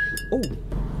 So, oh,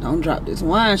 don't drop this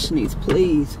wine, Shanice,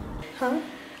 please. Huh?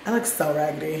 I look so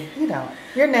raggedy. You don't.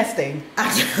 You're nesting.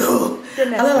 I do. You're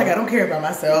nesting. I look like I don't care about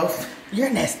myself. You're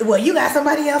nesting. Well, you got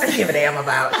somebody else to give a damn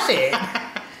about. Shit.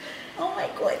 Oh my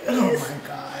goodness. Oh my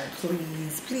God.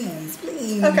 Please, please,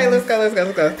 please. Okay, let's go, let's go,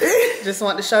 let's go. Just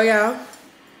want to show y'all.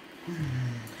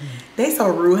 They so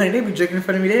rude, honey. They be drinking in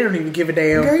front of me. They don't even give a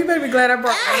damn. Girl, you better be glad I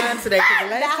brought wine today, because the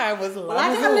last time was long.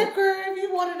 I got liquor if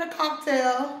you wanted a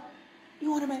cocktail.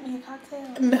 You want to make me a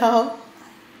cocktail? No.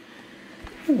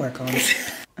 You work on it.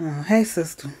 Oh, hey,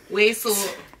 sister. Wait, so.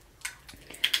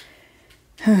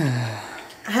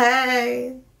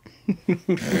 Hey.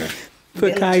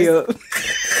 Put Kaya up.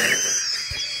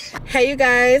 Hey you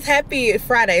guys, happy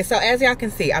Friday. So as y'all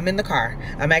can see, I'm in the car.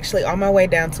 I'm actually on my way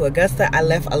down to Augusta. I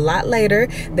left a lot later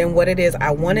than what it is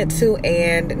I wanted to,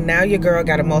 and now your girl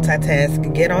got to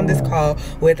multitask, get on this call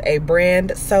with a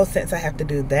brand. So since I have to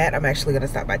do that, I'm actually gonna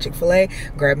stop by Chick-fil-A,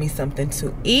 grab me something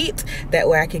to eat. That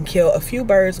way I can kill a few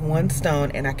birds, one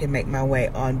stone, and I can make my way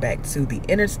on back to the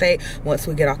interstate once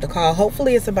we get off the call.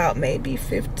 Hopefully it's about maybe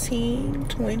 15,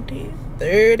 20,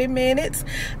 30 minutes.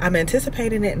 I'm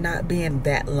anticipating it not being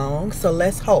that long, so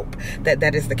let's hope that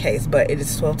that is the case. But it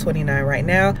is 12:29 right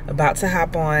now, about to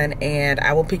hop on, and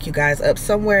I will pick you guys up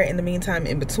somewhere in the meantime,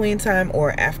 in between time,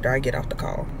 or after I get off the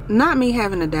call. Not me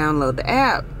having to download the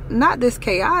app, not this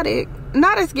chaotic,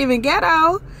 not as giving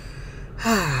ghetto.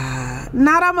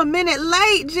 Not I'm a minute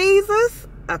late, Jesus.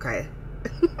 Okay.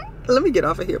 Let me get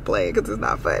off of here playing, because it's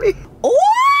not funny.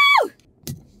 Ooh!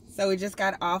 So we just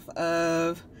got off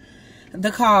of the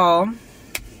call,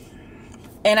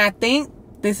 and I think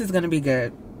this is gonna be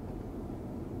good.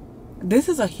 This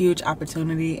is a huge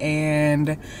opportunity,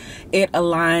 and it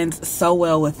aligns so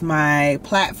well with my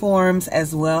platforms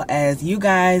as well as you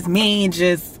guys, me.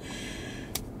 Just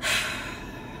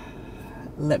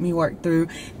let me work through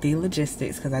the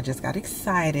logistics, because I just got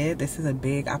excited. This is a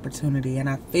big opportunity, and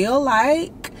I feel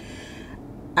like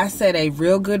I said a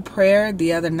real good prayer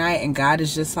the other night, and God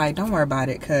is just like, don't worry about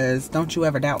it, because don't you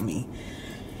ever doubt me.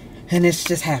 And it's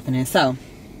just happening. So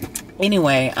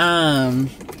anyway, I'm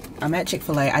at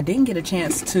Chick-fil-A. I didn't get a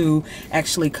chance to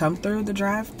actually come through the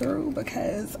drive-through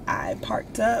because I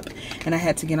parked up and I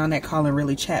had to get on that call and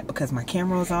really chat because my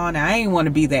camera was on. And I didn't want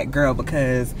to be that girl,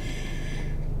 because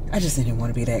I just didn't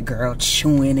want to be that girl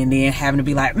chewing and then having to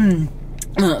be like,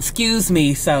 excuse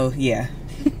me. So yeah.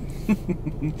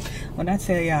 When I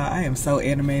tell y'all I am so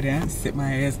animated, I sit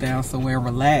my ass down somewhere,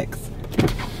 relax.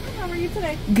 How are you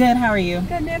today? Good, how are you?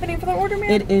 Good. Do you have any for the order,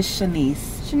 ma'am? It is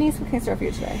Shanice. Shanice, what can I serve for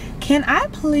you today? Can I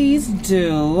please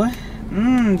do,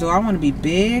 do I want to be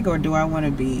big or do I want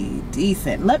to be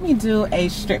decent? Let me do a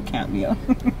strip count meal.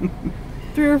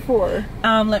 3 or 4?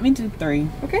 Let me do 3.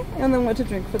 Okay, and then what to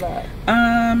drink for that?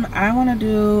 I want to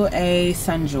do a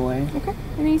Sunjoy. Okay,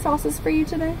 any sauces for you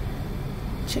today?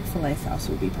 Chick-fil-A sauce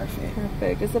would be perfect.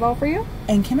 Perfect. Is it all for you?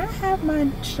 And can I have my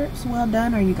strips well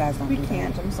done, or you guys don't do that? We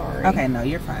can't, I'm sorry. Okay, no,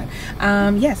 you're fine.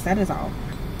 Yes, that is all.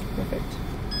 Perfect.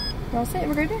 Well, say,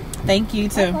 have a great day. Thank you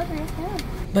too.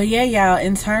 But yeah, y'all,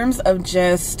 in terms of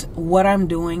just what I'm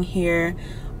doing here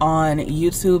on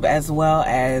YouTube as well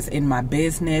as in my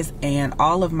business and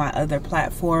all of my other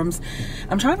platforms,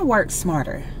 I'm trying to work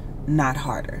smarter, not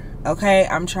harder. Okay,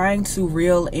 I'm trying to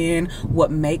reel in what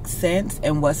makes sense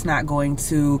and what's not going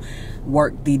to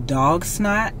work the dog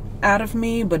snot out of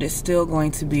me, but it's still going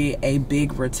to be a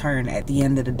big return at the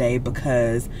end of the day,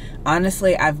 because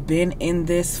honestly, I've been in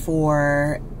this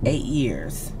for 8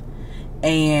 years.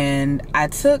 And I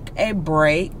took a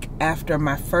break after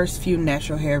my first few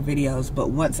natural hair videos,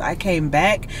 but once I came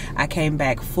back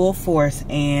full force,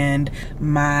 and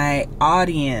my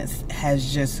audience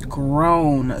has just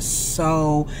grown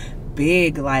so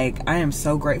big. Like, I am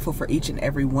so grateful for each and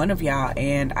every one of y'all,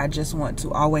 and I just want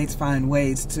to always find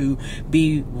ways to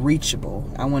be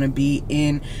reachable. I want to be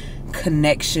in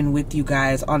connection with you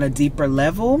guys on a deeper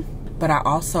level. But I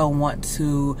also want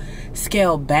to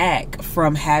scale back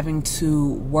from having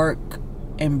to work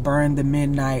and burn the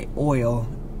midnight oil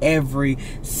every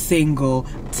single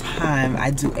time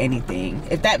I do anything,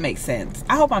 if that makes sense.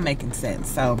 I hope I'm making sense.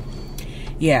 So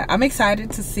yeah, I'm excited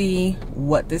to see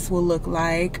what this will look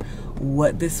like,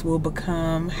 what this will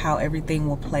become, how everything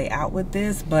will play out with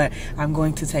this, but I'm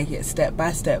going to take it step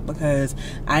by step because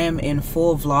I am in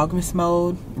full vlogmas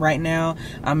mode right now.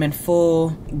 I'm in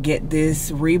full get this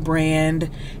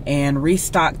rebrand and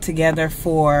restock together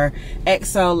for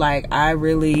EXO. Like, I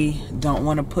really don't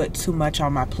want to put too much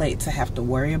on my plate to have to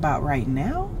worry about right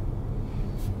now.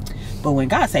 But when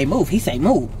God say move, he say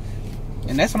move.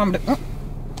 And that's what I'm gonna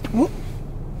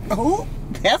do.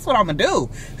 That's what I'm gonna do.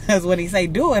 Because when he say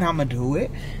do it, I'm gonna do it.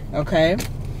 Okay.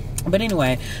 But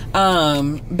anyway,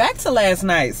 back to last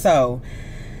night. So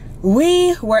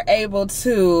we were able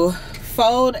to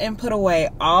fold and put away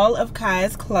all of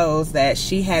Kai's clothes that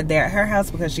she had there at her house,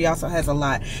 because she also has a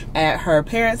lot at her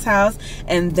parents' house.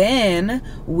 And then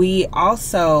we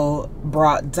also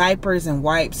brought diapers and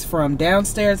wipes from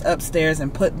downstairs upstairs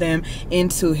and put them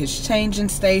into his changing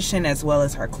station, as well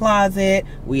as her closet.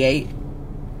 We ate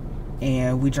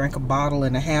and we drank a bottle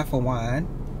and a half of wine.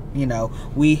 You know,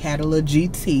 we had a little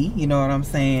GT, you know what I'm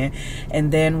saying?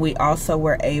 And then we also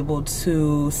were able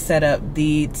to set up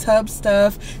the tub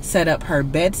stuff, set up her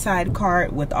bedside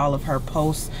cart with all of her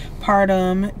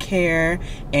postpartum care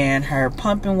and her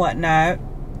pump and whatnot.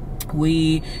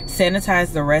 We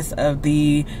sanitized the rest of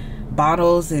the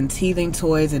bottles and teething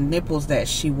toys and nipples that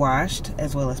she washed,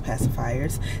 as well as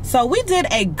pacifiers. So we did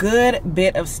a good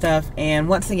bit of stuff, and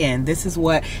once again, this is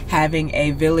what having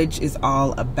a village is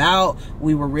all about.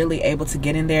 We were really able to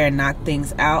get in there and knock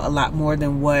things out a lot more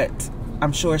than what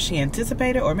I'm sure she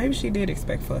anticipated, or maybe she did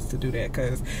expect for us to do that,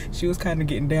 because she was kind of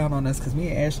getting down on us because me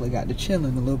and Ashley got to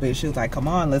chilling a little bit. She was like, come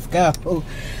on, let's go.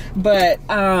 But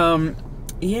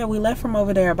yeah, we left from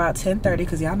over there about 10:30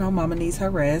 because y'all know mama needs her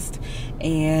rest,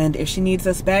 and if she needs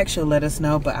us back, she'll let us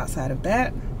know. But outside of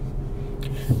that,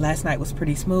 last night was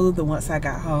pretty smooth. And once I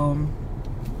got home,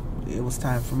 it was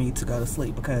time for me to go to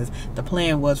sleep, because the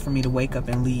plan was for me to wake up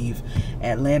and leave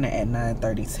Atlanta at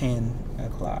 9:30, 10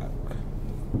 o'clock.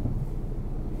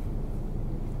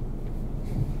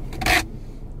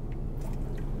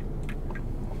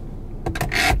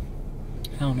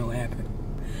 I don't know what happened.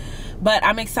 But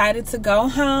I'm excited to go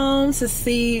home to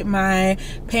see my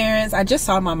parents. I just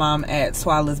saw my mom at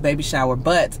Twila's baby shower,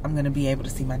 but I'm going to be able to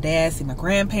see my dad, see my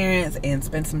grandparents, and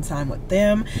spend some time with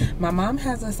them. My mom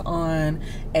has us on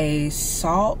a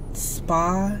salt,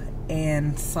 spa,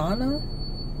 and sauna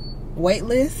wait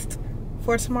list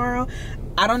for tomorrow.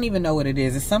 I don't even know what it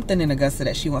is. It's something in Augusta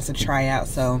that she wants to try out,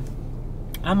 so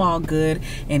I'm all good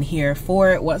and here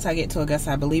for it. Once I get to Augusta,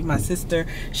 I believe my sister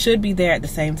should be there at the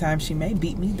same time. She may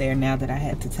beat me there now that I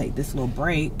had to take this little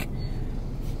break.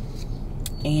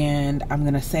 And I'm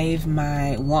gonna save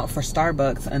my want for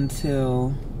Starbucks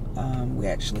until we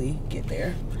actually get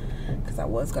there, because I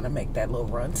was gonna make that little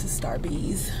run to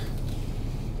Starbucks.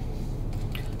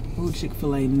 Oh,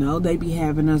 Chick-fil-A, no, they be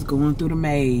having us going through the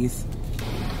maze.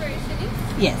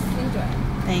 Yes. Enjoy.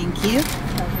 Thank you.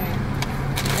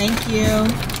 Thank you.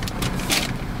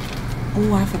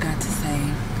 Oh, I forgot to say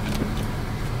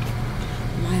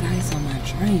light ice on my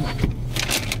drink.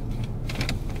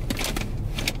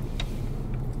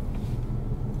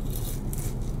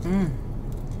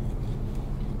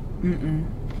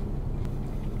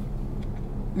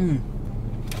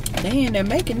 They in there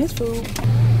making this food.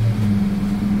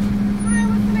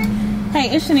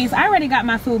 Hey, it's Shanice. I already got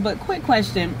my food, but quick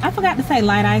question. I forgot to say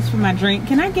light ice for my drink.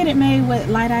 Can I get it made with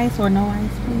light ice or no ice,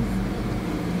 please?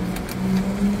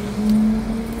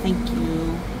 Thank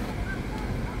you.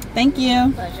 Thank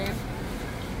you. Pleasure.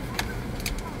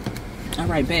 All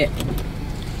right, bet.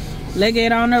 Let's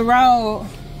get on the road.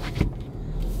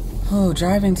 Oh,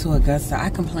 driving to Augusta. I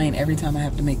complain every time I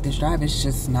have to make this drive. It's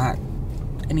just not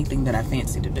anything that I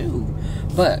fancy to do.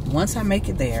 But once I make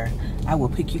it there, I will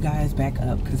pick you guys back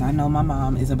up, because I know my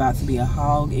mom is about to be a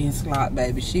hog in slot,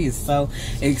 baby. She is so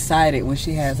excited when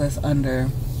she has us under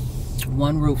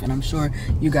one roof, and I'm sure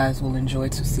you guys will enjoy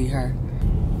to see her.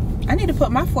 I need to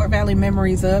put my Fort Valley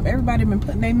memories up. Everybody been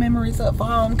putting their memories up for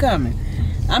homecoming.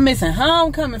 I'm missing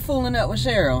homecoming fooling up with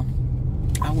Cheryl.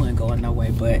 I wasn't going no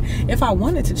way, but if I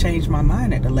wanted to change my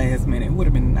mind at the last minute, it would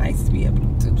have been nice to be able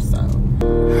to do so.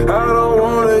 I don't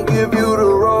wanna give you the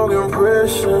wrong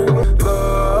impression. Baby,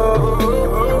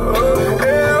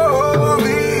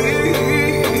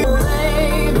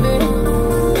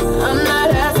 I'm not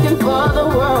asking for the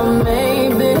world,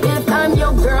 maybe. If I'm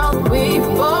your girl, we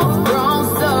both grown,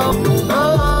 so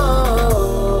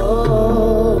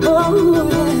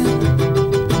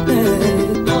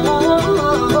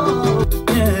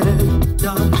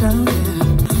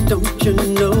don't you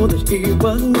know that he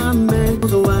was my man?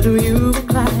 So why do you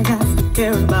act like I still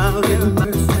care about him?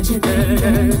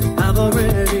 I've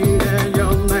already had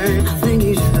your man. I think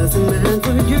he's just a man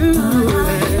for you.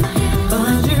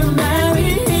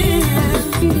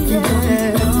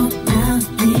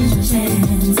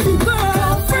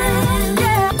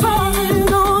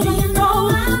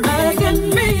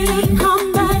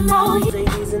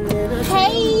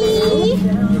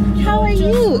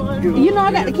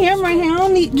 got the camera in here. I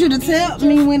don't need you to tell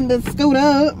me when to scoot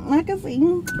up. I can see.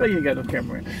 Oh, you ain't got no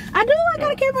camera in there. I do. I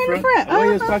got a camera in the front. Oh,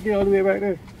 you're talking all the way back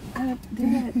there.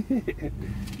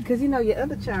 Because you know your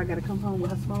other child got to come home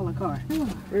with a smaller car.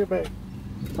 Real back.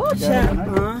 Oh,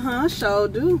 child. Sure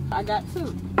do. I got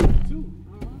two. Two.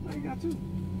 I got two.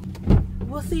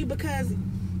 Well, see, because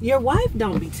your wife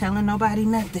don't be telling nobody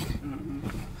nothing.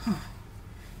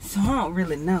 So I don't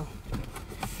really know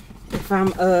if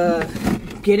I'm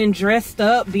getting dressed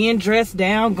up, being dressed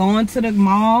down, going to the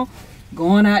mall,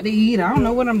 going out to eat. I don't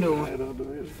know what I'm doing. I don't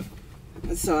do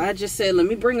it. So I just said, let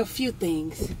me bring a few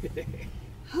things.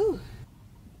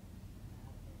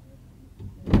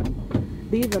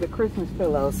 These are the Christmas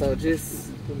pillows, so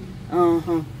just,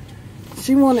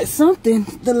 She wanted something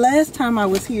the last time I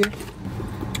was here,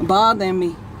 bothering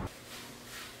me.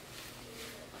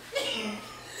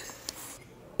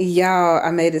 Y'all,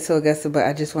 I made it to Augusta, but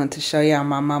I just wanted to show y'all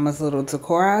my mama's little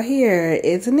decor out here.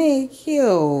 Isn't it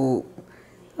cute?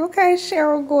 Okay,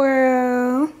 Cheryl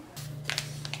girl.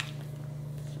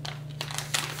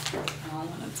 I don't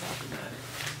want to talk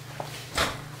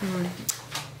about it.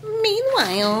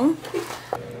 Meanwhile,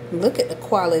 look at the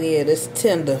quality of this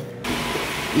tender.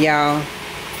 Y'all,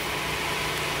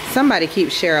 somebody keep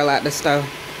Cheryl out the stove.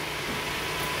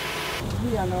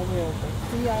 We are no real.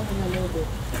 See y'all in a little bit.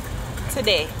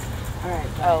 Today. Alright.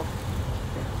 Oh.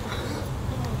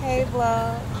 Hey,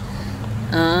 vlog.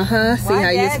 See how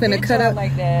you finna cut up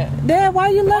like that? Dad, why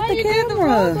you left the camera? Did the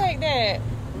vlog like that?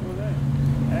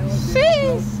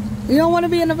 Jeez. You don't want to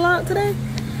be in the vlog today?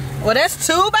 Well, that's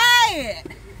too bad.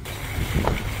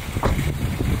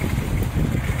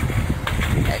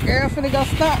 That girl finna go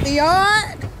stop the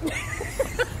yard.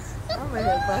 I'm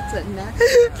about to knock.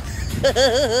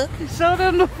 Show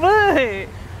them the foot.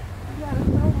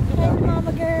 Hey,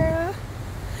 mama girl.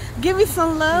 Give me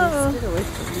some love.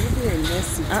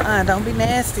 Don't be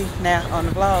nasty. Now on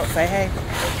the vlog, say hey.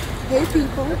 Hey,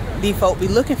 people. These folk be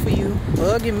looking for you,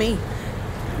 bugging me.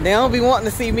 They don't be wanting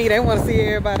to see me. They want to see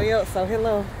everybody else. So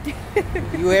hello,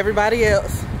 you everybody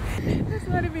else. That's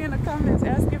what it be in the comments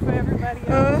asking for everybody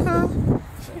else.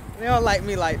 They don't like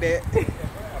me like that.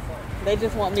 They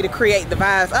just want me to create the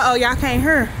vibes. Uh oh, y'all can't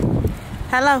hear.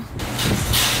 Hello.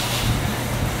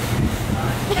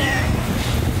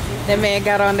 That man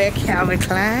got on that Calvin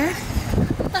Klein.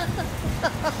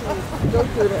 Go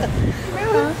through that.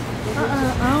 I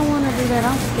don't want to do that.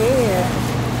 I'm scared.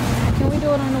 Can we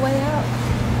do it on the way out?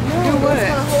 Do what? It's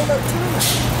gonna hold up time.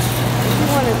 If you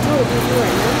want to do it, just do it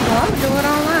now. Well, I'm gonna do it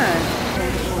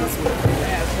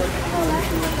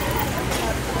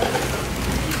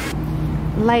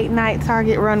online. Late night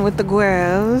Target run with the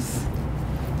girls.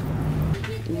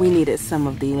 We needed some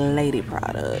of the lady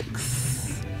products.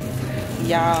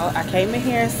 Y'all, I came in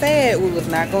here and said we was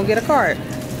not gonna get a cart.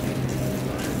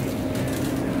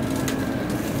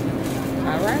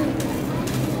 Alright.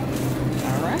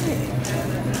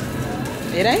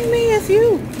 It ain't me, it's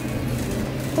you.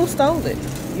 Who stole it?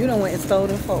 You done went and stole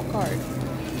them folk cart.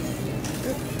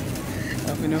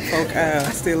 Up in them folk aisle,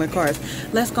 stealing carts.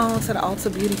 Let's go on to the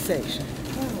Ulta Beauty section.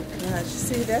 Oh gosh,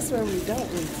 see, that's where we don't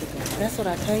need to go. That's what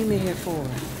I came in here for.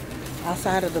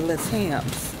 Outside of the little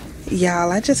Temps.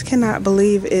 Y'all, I just cannot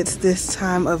believe it's this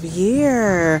time of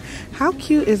year. How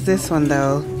cute is this one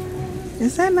though?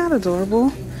 Is that not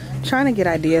adorable? Trying to get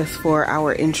ideas for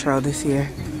our intro this year.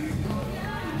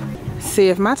 See,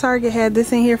 if my Target had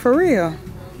this in here for real,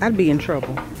 I'd be in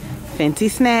trouble. Fenty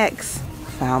Snacks.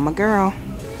 Found my girl.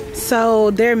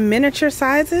 So they're miniature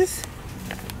sizes.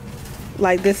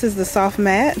 Like this is the soft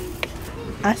matte.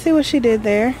 I see what she did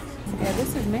there. Yeah,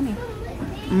 this is mini.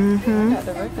 Got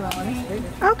the regular one. It's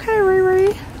bigger. Okay,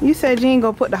 Riri. You said you ain't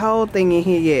gonna put the whole thing in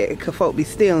here yet, cause folk be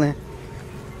stealing.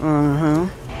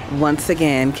 Once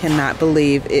again, cannot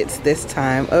believe it's this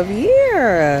time of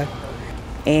year.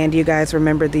 And you guys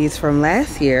remember these from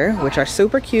last year, which are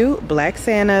super cute. Black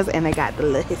Santas, and they got the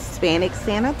little Hispanic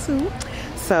Santa too.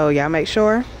 So y'all make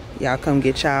sure y'all come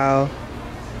get y'all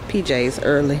PJs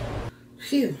early.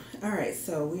 Phew. Alright,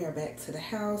 so we are back to the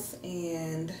house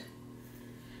and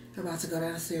about to go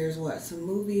downstairs, watch some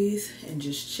movies, and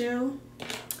just chill.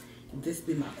 This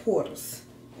be my quarters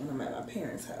when I'm at my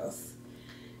parents' house.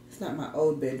 It's not my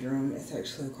old bedroom, it's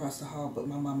actually across the hall, but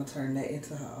my mama turned that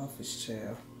into her office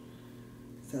chair.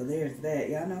 So there's that.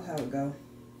 Y'all know how it go.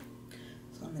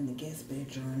 So I'm in the guest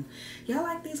bedroom. Y'all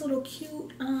like these little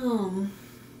cute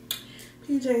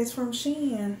PJs from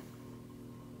Shein.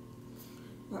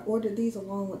 I ordered these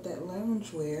along with that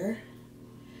loungewear.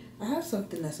 I have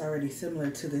something that's already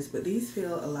similar to this, but these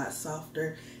feel a lot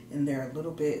softer and they're a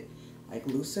little bit like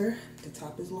looser. The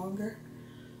top is longer.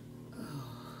 Oh.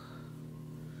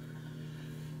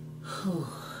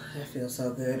 That feels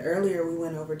so good. Earlier we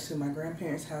went over to my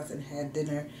grandparents' house and had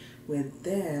dinner with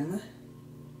them.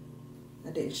 I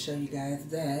didn't show you guys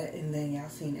that, and then y'all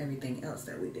seen everything else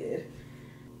that we did.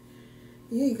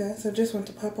 Yeah, you guys, so just want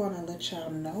to pop on and let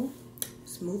y'all know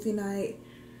it's movie night.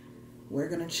 We're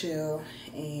gonna chill,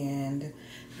 and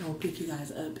I'll pick you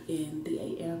guys up in the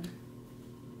AM.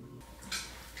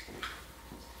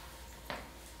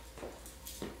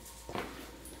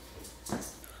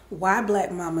 Why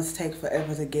black mamas take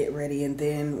forever to get ready, and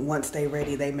then once they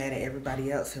ready, they mad at everybody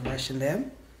else and rushing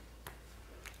them?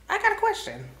 I got a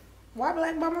question. Why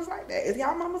black mamas like that? Is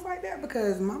y'all mamas like that?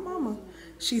 Because my mama,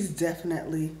 she's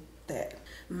definitely that.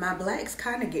 My blacks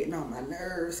kind of getting on my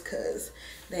nerves because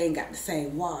they ain't got the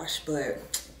same wash,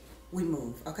 but we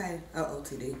move, okay?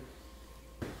 OOTD.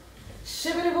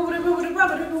 Sing.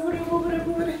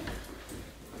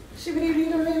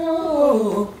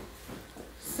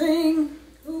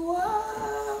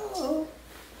 Whoa.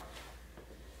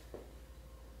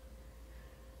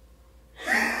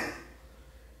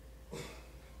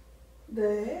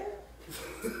 The hell?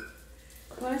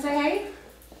 Wanna say hey?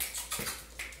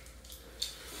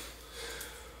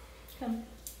 Come.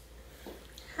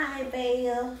 Hi,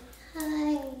 Belle.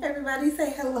 Hi. Everybody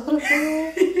say hello to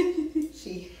Belle.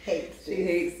 She hates this. She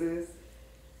hates this.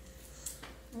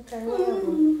 Okay,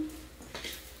 whatever.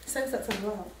 Say something to the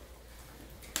vlog.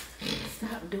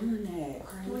 Stop doing that.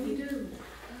 What do you do?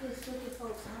 I just look at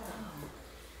folks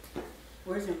out.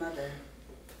 Where's your mother?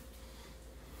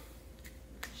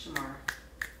 Shamar.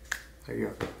 There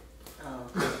you go. Oh.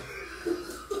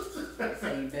 So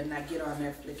you better not get on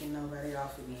there flicking nobody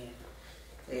off again.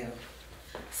 Yeah.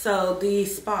 So the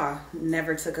spa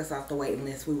never took us off the waiting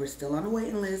list. We were still on the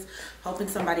waiting list, hoping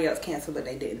somebody else canceled, but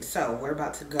they didn't. So we're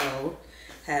about to go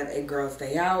have a girls'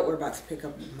 day out. We're about to pick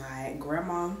up my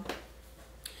grandma,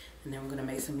 and then we're gonna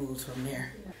make some moves from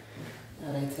there.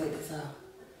 Now they take this off.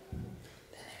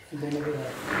 Then they do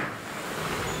that.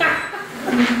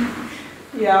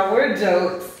 Yeah, we're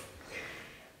jokes.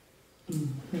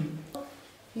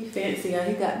 He fancy,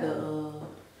 he got the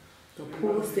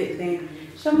pool stick thing.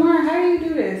 Shamar, how do you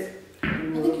do this? I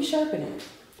think you sharpen it.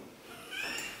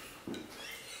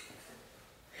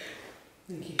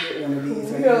 I think you hit one of these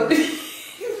right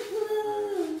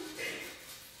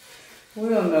We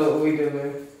don't know what we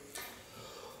doing.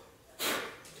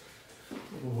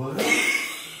 What?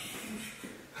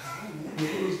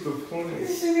 What was the point?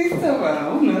 She needs to, I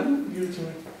don't know. Give it to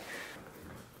me.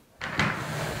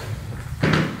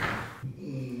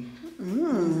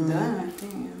 Done.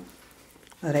 Damn.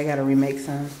 Oh, they gotta remake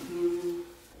some.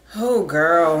 Oh,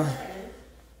 girl.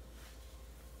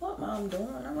 What mom doing?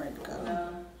 I'm ready to go.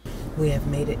 We have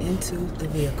made it into the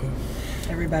vehicle.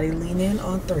 Everybody lean in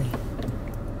on 3.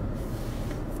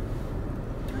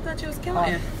 I thought you was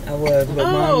killing it. I was,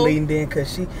 but mom leaned in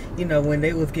because she, you know, when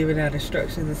they was giving out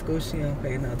instructions in school, she don't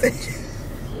pay no attention.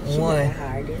 1.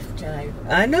 Hardest time.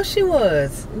 I know she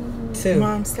was. 2.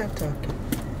 Mom, stop talking.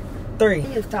 3.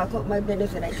 You talk about my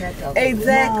benefit, I can't talk.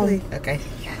 Exactly. Okay.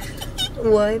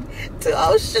 1, 2.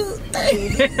 Oh shoot.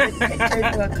 3.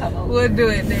 We'll do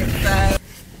it next time.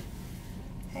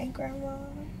 Hey, Grandma.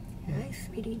 Hi,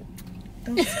 sweetie.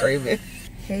 Don't scream it.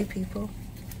 Hey, people.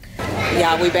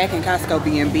 Y'all, we back in Costco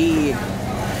being big,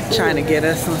 trying to get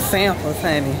us some samples,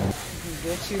 honey.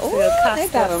 Oh, they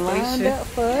got them lined up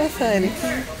for us, honey.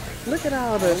 Look at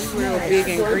all this real big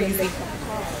and greasy.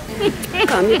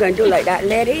 Come, you gonna do like that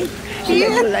lady? You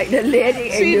gonna do like the lady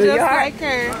in New York? Like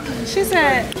her. She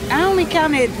said, I only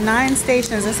counted 9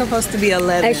 stations. It's supposed to be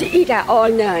 11. And she eat at all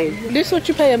 9. This is what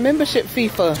you pay a membership fee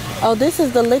for. Oh, this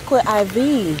is the liquid IV.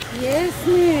 Yes,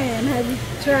 ma'am. Have you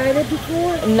tried it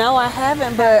before? No, I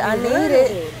haven't, but I need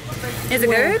it. Is it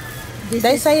good?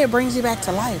 They say it brings you back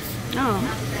to life. Oh.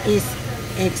 It's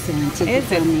excellent. Take it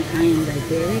from me. I am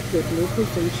diabetic with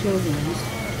lupus and children's.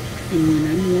 And when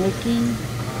I'm working,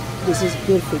 this is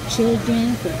good for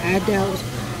children, for adults,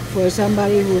 for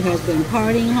somebody who has been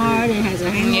partying hard and has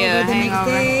a hangover the next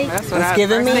day. That's what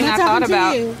first thing I thought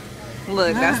about.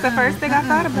 Look, that's the first thing I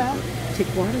thought about.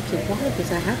 Take water,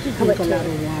 because I have to drink a lot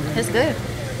of water. It's good.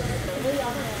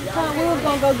 We were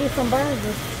gonna go get some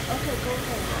burgers.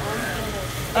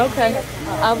 Okay.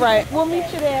 All right. We'll meet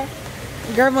you there.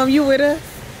 Girl, Mom, you with us?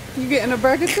 You getting a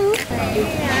burger too? Hi.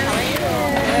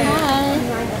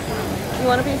 You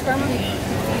want a piece, Grandma?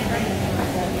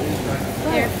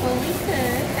 They're fully cooked. I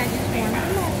just warmed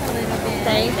them up a little bit.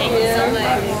 Thank you so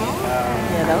much.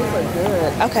 Yeah, those look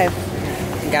good. Okay.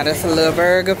 Got us a little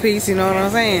burger piece, you know what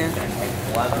I'm saying?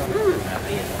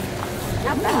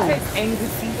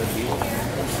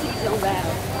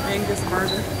 Angus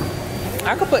burger.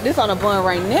 I could put this on a bun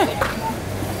right now.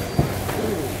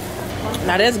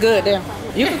 Now that's good there.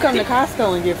 You can come to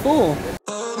Costco and get full.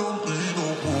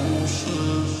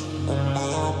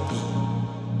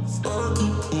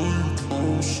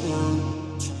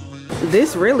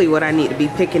 This really what I need to be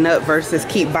picking up versus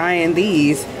keep buying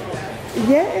these.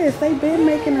 Yes, they've been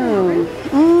making them.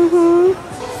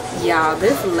 Y'all,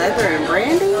 this leather and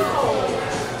brandy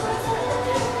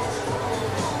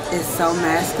is so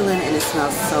masculine and it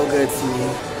smells so good to me.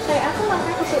 Hey, I feel like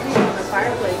I could put these on the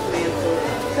fireplace mantle.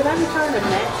 Cause I be trying to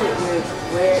match it with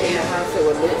where in the house it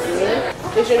would look good.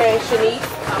 Is your name Shanice?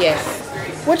 Yes.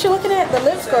 What you looking at? The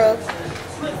lip scrub.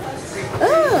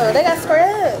 Oh, they got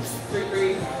scrubs. Did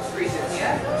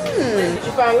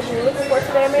you find what you were looking for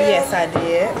today, man? Yes, I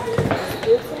did.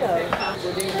 Good to know.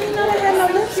 You know they had no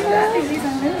lip scrub. I think these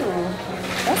are new.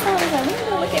 That's how these are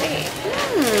new. Look at it.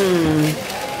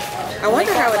 I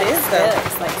wonder how it is though.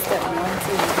 It's like step 1, 2.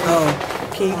 Oh,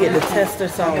 can you get the tester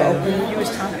so open? You was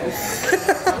trying to.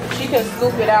 She can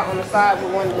scoop it out on the side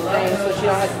with one of the things so she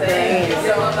don't have to put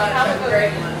her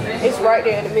hands. It's right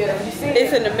there in the middle. You see it?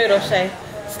 It's in the middle, Shay.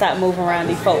 Stop moving around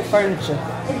these folk furniture.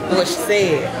 What she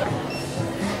said.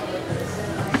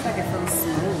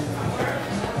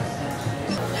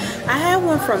 I had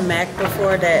one from MAC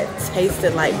before that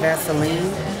tasted like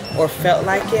Vaseline or felt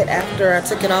like it after I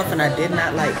took it off, and I did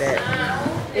not like that.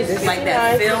 It's like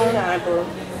that film.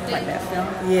 Like that film.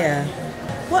 Yeah.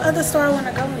 What other store I want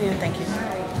to go in? Thank you.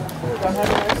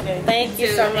 Thank you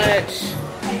so much.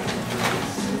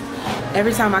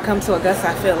 Every time I come to Augusta,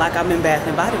 I feel like I'm in Bath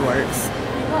and Body Works.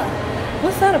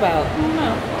 What's that about? I don't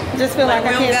know. Just feel like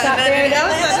I can't stop there.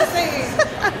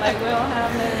 Like we don't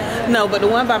have none. No, but the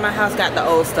one by my house got the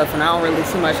old stuff, and I don't really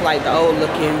too much like the old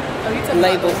looking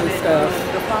labels and stuff.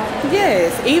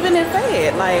 Yes, even in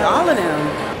Fayette, like all of them.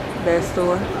 That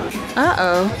store.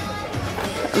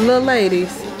 Little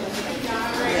ladies.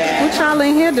 Yeah. What y'all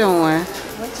in here doing?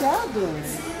 What y'all doing?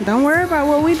 Don't worry about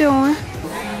what we doing.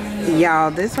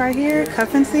 Y'all, this right here,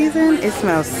 cuffing season, it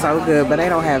smells so good, but they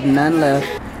don't have none left.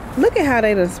 Look at how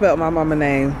they done spelled my mama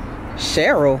name.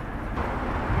 Cheryl.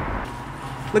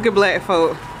 Look at black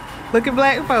folk. Look at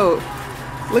black folk.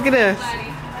 Look at us.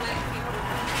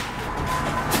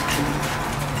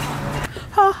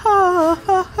 Ha ha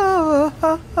ha ha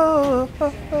ha ha.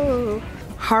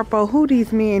 Harpo, who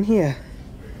these men here?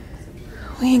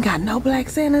 We ain't got no black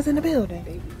Santas in the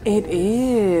building. It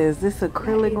is. This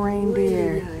acrylic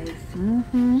reindeer.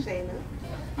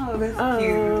 Oh, that's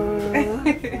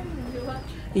cute.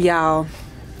 Y'all,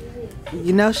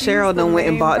 you know Cheryl done went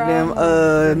and bought them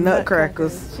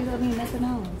nutcrackers. She don't need nothing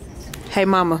else. Hey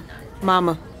mama,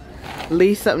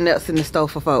 leave something else in the store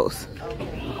for folks.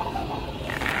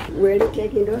 Where they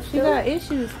taking those? She got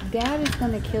issues. Dad is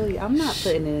gonna kill you. I'm not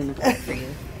putting it in the car for you.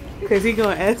 Cause he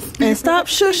gonna ask me. And stop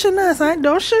shushing us.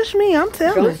 Don't shush me, I'm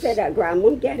telling. Don't say that,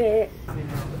 Grandma. Get it.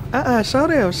 Show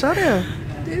them.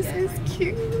 This is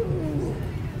cute.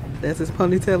 That's his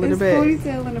ponytail in the back.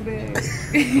 Ponytail in the bag.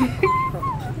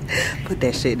 Put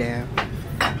that shit down.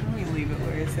 Let me leave it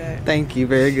where it's at. Thank you,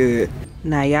 very good.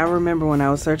 Now y'all remember when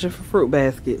I was searching for fruit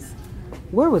baskets.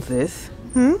 Where was this?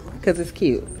 Cause it's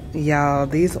cute. Y'all,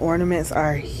 these ornaments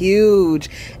are huge.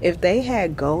 If they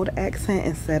had gold accent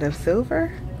instead of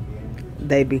silver,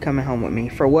 they'd be coming home with me.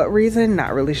 For what reason?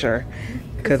 Not really sure.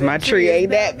 Cause my tree ain't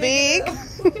that big.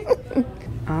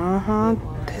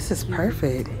 This is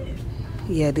perfect.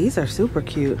 Yeah, these are super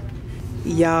cute.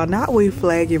 Y'all, not we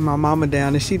flagging my mama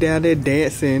down and she down there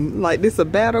dancing like this a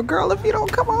battle. Girl, if you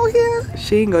don't come on here.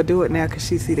 She ain't gonna do it now cause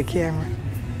she see the camera.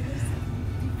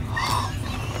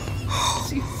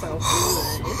 She's so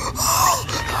good.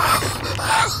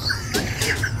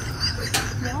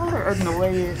 Y'all are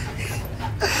annoying.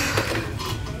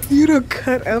 You done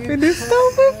cut up in this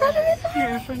stove in front of me?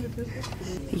 Yeah, in front of this.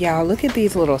 Y'all, look at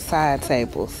these little side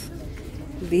tables.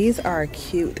 These are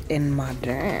cute and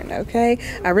modern, okay?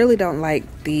 I really don't like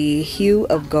the hue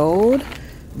of gold,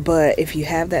 but if you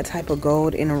have that type of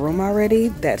gold in a room already,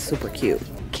 that's super cute.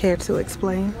 Care to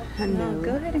explain? No,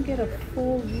 go ahead and get a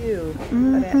full view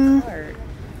of that card.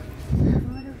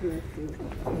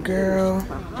 Girl,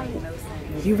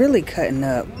 you really cutting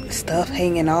up. Stuff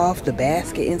hanging off, the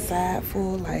basket inside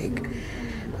full, like,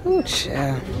 ooh,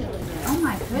 child. Oh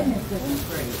my goodness, this is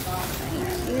great.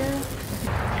 Thank you.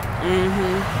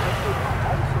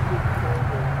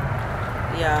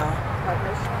 Y'all,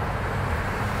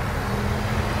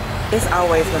 it's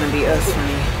always gonna be us for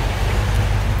me.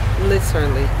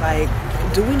 Literally, like,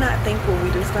 do we not think when we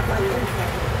do stuff like this?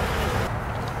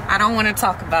 I don't want to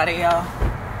talk about it, y'all.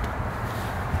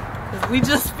 Cause we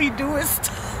just be doing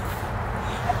stuff.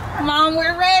 Mom,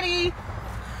 we're ready.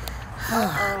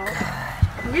 Oh God.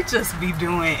 We just be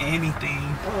doing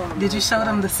anything. Did you show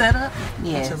them the setup?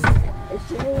 Yes.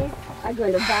 I'm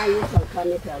going to buy you some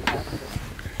chemical.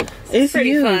 It's pretty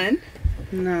you. fun.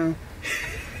 No.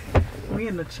 We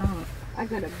in the trunk. I'm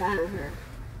going to buy her.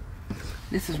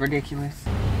 This is ridiculous. I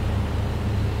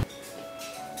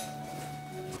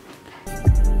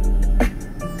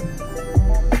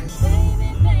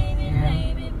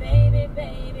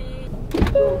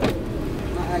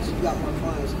actually got my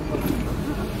clients come up.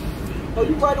 Oh,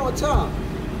 you right on time.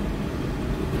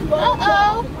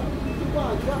 Uh-oh.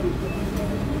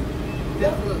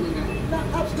 Definitely not.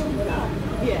 Absolutely not.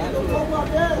 Yeah, don't talk about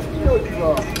that. You know you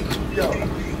are. Yo.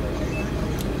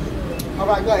 All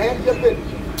right, go ahead. Handle your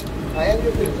business. Handle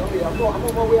your business. I'm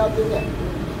on my way out there now.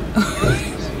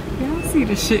 Y'all see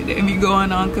the shit that be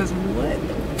going on, cause what?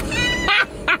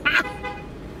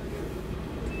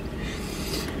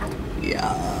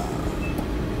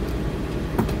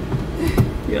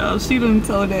 Yo, she done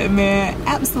told that man,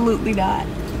 absolutely not.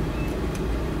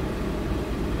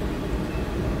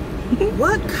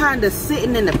 What kind of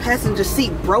sitting in the passenger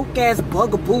seat broke ass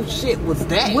bugaboo shit was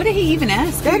that? What did he even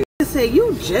ask you? That nigga said,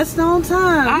 you just on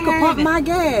time. You can pump my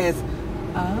gas.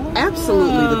 Oh.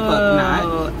 Absolutely the fuck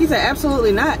not. He said,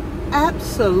 absolutely not.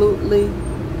 Absolutely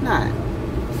not.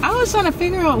 I was trying to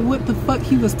figure out what the fuck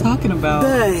he was talking about.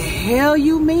 The hell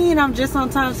you mean I'm just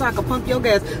on time so I can pump your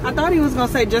gas? I thought he was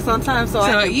gonna say just on time so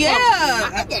I can pump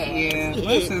my gas. Yeah,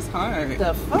 bless his heart.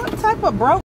 The fuck type of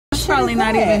broke shit probably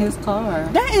not even his car.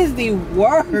 That is the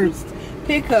worst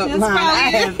pickup line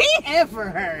I have ever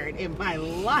heard in my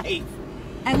life.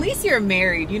 At least you're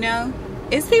married, you know?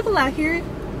 It's people out here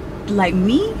like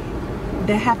me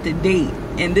that have to date.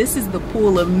 And this is the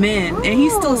pool of men. And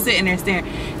he's still sitting there staring.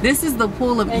 This is the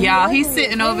pool of y'all. He's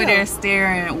sitting over there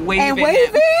staring, waving. And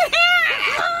waving?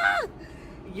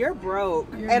 You're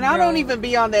broke. And I don't even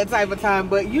be on that type of time.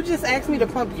 But you just asked me to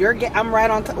pump your gas. I'm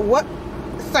right on time. What?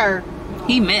 Sir.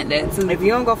 He meant that too. If you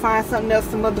don't go find something else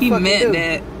to motherfucking do. He meant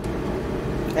that.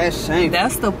 That's shameful.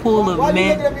 That's the pool of men. Why you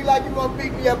looking at me like you gonna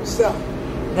beat me up yourself?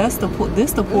 That's the pool.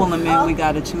 This the pool of men we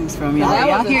gotta choose from, y'all.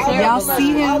 Y'all hear? Y'all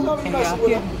see him? And y'all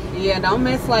hear? Yeah, don't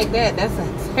mess like that. That's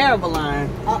a terrible line.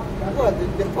 What?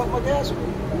 They pump my gas with me?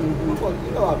 Come on,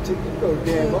 you know I'm taking you know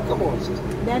damn. Well, come on, sister.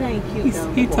 That ain't cute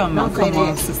though. He talking about come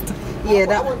on, sister. Yeah,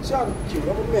 I wasn't trying to be cute.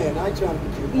 I'm a man. I ain't trying to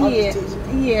be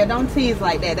cute. Yeah, don't tease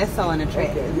like that. That's so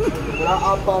unattractive. Okay. But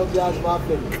I apologize for my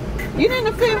offending. You didn't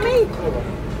offend me.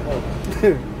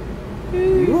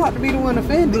 You ought to be the one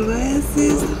offended. Bless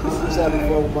his heart. Just having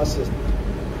fun with my sister.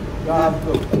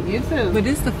 You too. But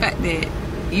it's the fact that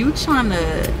you trying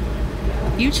to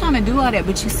do all that,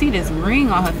 but you see this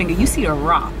ring on her finger. You see a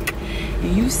rock,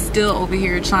 and you still over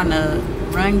here trying to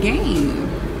run game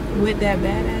with that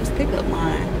badass pickup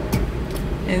line,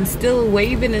 and still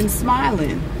waving and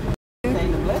smiling.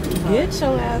 Get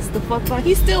your ass the fuck on.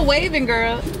 He's still waving,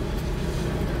 girl.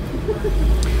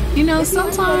 You know,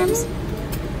 sometimes.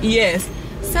 Yes,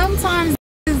 sometimes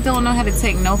niggas don't know how to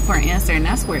take no for an answer, and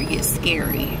that's where it gets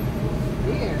scary.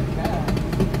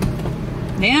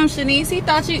 Damn, Shanice, he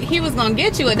thought he was gonna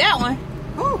get you with that one.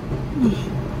 Ooh,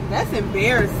 that's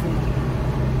embarrassing.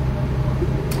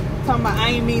 Talking about I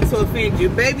ain't mean to offend you,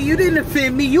 baby. You didn't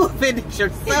offend me. You offended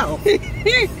yourself.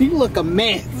 You look a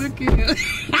mess. Look at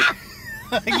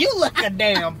you. You look a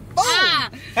damn fool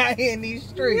out here in these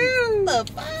streets. What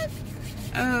the fuck?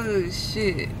 Oh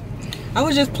shit. I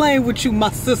was just playing with you, my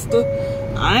sister.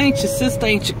 I ain't your sister,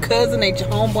 ain't your cousin, ain't your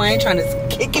homeboy. I ain't trying to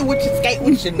kick it with you, skate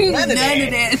with you, none of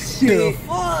that shit. The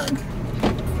fuck?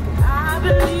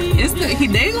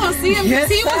 They gonna see him because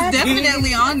he was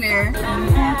definitely on there. I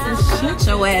had to shut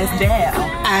your ass down.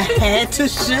 I had to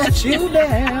shut you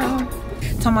down.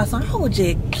 Talking about something, I was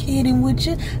just kidding with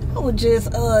you. I was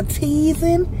just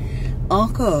teasing.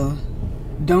 Uncle,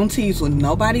 don't tease with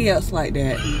nobody else like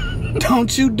that.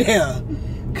 Don't you dare.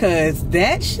 Cause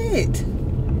that shit.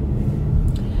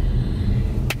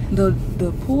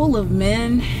 The pool of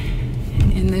men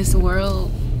in this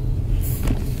world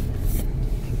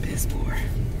is poor.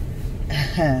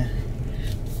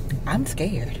 I'm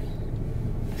scared.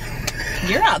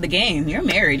 You're out the game. You're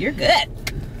married. You're good.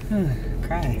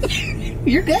 Christ.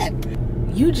 You're good.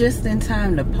 You just in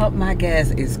time to pump my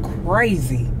gas is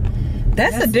crazy.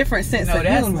 That's a different sense of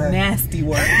humor. That's nasty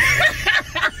work.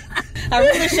 I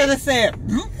really should have said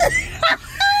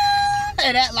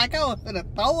and act like I was gonna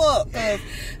throw up.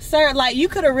 Sir, like you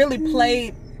could have really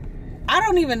played. I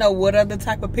don't even know what other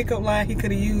type of pickup line he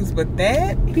could have used, but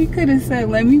that he could have said,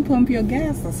 "Let me pump your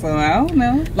gas" or something. I don't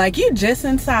know. Like you just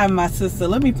in time, my sister.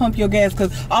 Let me pump your gas,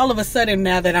 because all of a sudden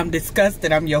now that I'm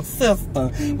disgusted, I'm your sister.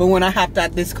 But when I hopped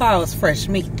out this car, I was fresh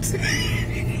meat.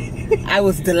 I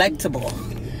was delectable.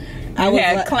 I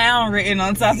had like, clown written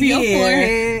on top of your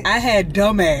forehead. I had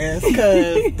dumbass,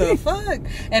 cause the fuck.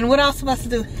 And what I was supposed to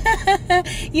do?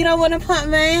 You don't want to pump,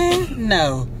 man?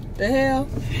 No. The hell.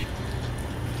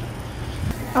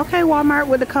 Okay, Walmart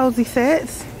with the cozy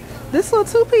sets. This little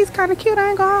two-piece kind of cute. I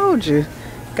ain't gonna hold you.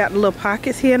 Got the little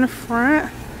pockets here in the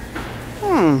front.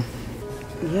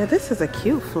 Yeah, this is a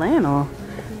cute flannel.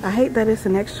 I hate that it's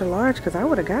an extra large because I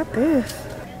would have got this.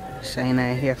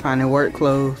 Shayna in here finding work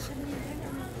clothes.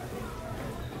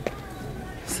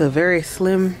 It's a very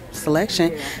slim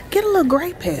selection. Get a little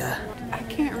gray pair. I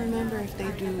can't remember if they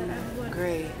do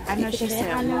gray. I know she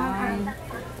said wine,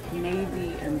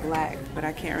 navy, and black, but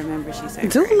I can't remember she said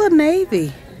Do gray. a little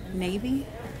navy. Navy?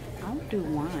 I'll do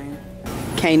wine.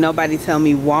 Can't nobody tell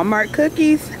me Walmart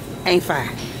cookies ain't fire.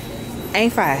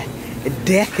 Ain't fire.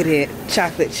 Decadent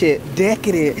chocolate chip.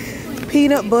 Decadent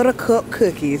peanut butter cup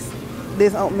cookies.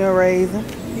 This oatmeal raisin.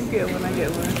 You get one, I get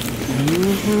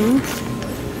one.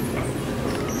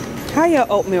 How your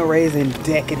oatmeal raisin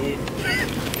decadent?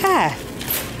 Hi.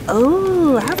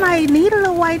 Oh, I might need a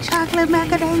little white chocolate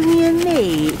macadamia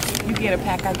nuts. You get a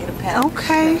pack, I get a pack.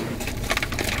 Okay.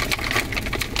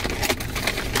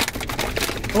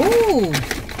 Ooh,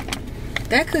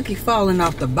 that cookie falling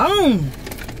off the bone.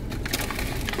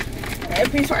 That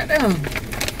piece right there.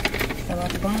 Fell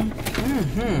off the bone? Go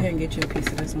ahead and get you a piece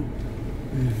of this one.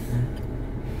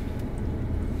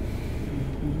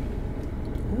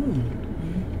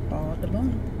 Fall off the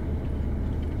bone.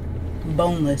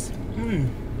 Boneless.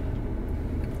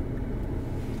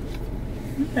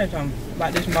 Say something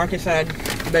about this market side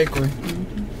bakery.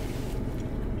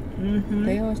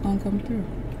 They always gonna come through.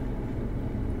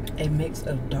 A mix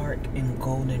of dark and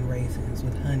golden raisins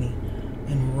with honey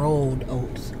and rolled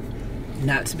oats.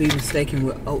 Not to be mistaken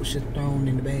with oats just thrown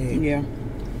in the bag. Yeah.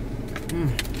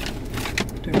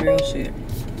 The real shit.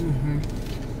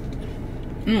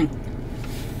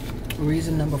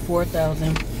 Reason number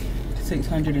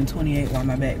 4,628 while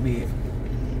my back big.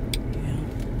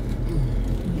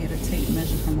 Get a tape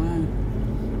measure for mine.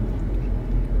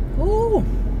 Ooh.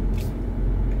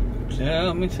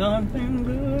 Tell me something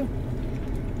good.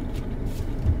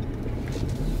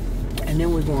 And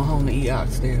then we're going home to eat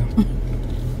oxtail.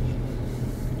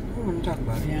 What want to talk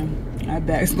about? Yeah. Our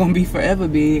back's gonna be forever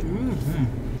big.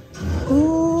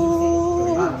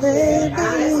 Ooh, baby.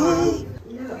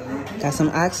 Got some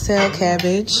oxtail,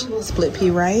 cabbage, split pea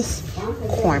rice,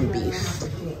 corned beef.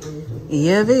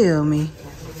 You feel me?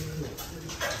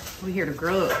 We here to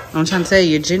grub. I'm trying to tell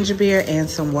you, ginger beer and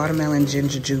some watermelon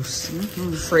ginger juice.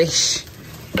 Fresh.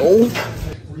 Oh.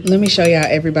 Let me show y'all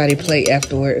everybody plate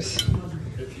afterwards.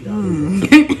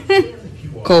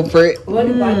 Culprit. My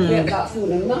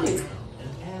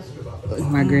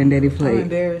granddaddy I'm plate.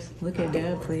 embarrassed. Look at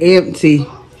Dad plate. Empty.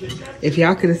 If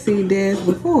y'all could have seen Dad's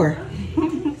before.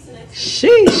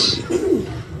 Sheesh.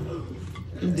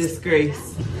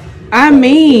 Disgrace. I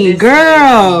mean,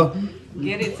 girl.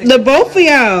 Get it The both of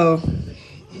y'all.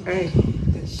 Hey,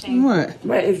 What?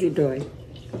 what is he doing?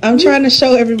 I'm trying to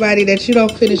show everybody that you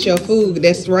don't finish your food.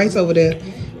 That's rice over there.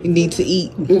 You need to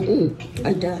eat.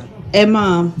 I done. And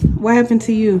Mom, what happened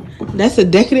to you? That's a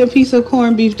decadent piece of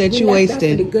corned beef that you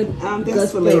wasted. Good, good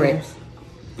spirit.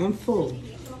 I'm full.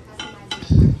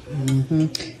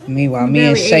 Meanwhile, me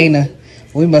and Shayna,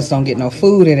 we must don't get no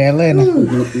food in Atlanta.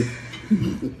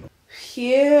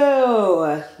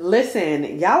 Phew.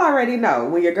 Listen, y'all already know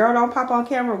when your girl don't pop on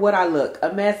camera what I look.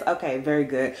 A mess? Okay, very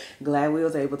good. Glad we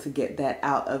was able to get that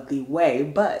out of the way.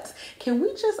 But can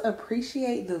we just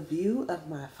appreciate the view of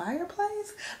my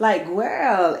fireplace? Like,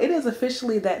 well, it is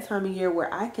officially that time of year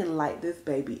where I can light this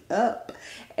baby up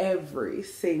every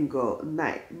single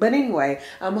night. But anyway,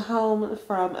 I'm home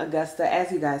from Augusta,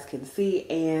 as you guys can see,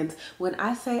 and when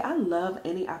I say I love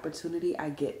any opportunity I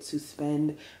get to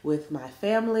spend with my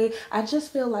family, I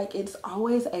just feel like it's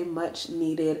always a much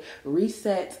needed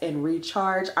reset and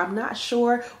recharge. I'm not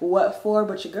sure what for,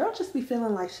 but your girl just be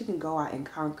feeling like she can go out and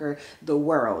conquer the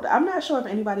world. I'm not sure if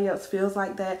anybody else feels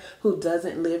like that who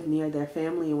doesn't live near their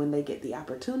family, and when they get the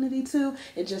opportunity to,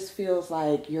 it just feels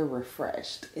like you're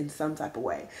refreshed in some type of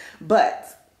way.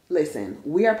 But listen,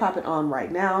 we are popping on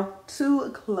right now to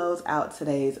close out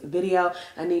today's video.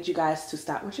 I need you guys to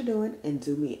stop what you're doing and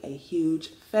do me a huge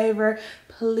favor.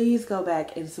 Please go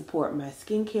back and support my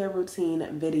skincare routine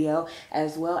video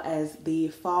as well as the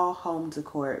fall home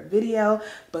decor video,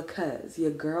 because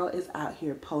your girl is out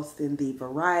here posting the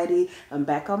variety. I'm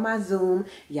back on my Zoom.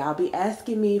 Y'all be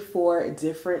asking me for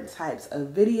different types of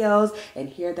videos, and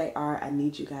here they are. I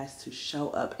need you guys to show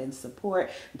up and support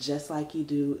just like you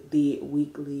do the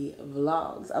weekly weekly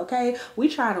vlogs, okay? We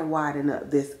trying to widen up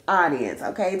this audience,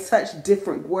 okay? Touch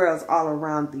different worlds all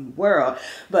around the world.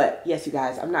 But yes, you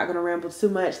guys, I'm not gonna ramble too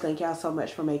much. Thank y'all so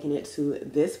much for making it to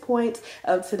this point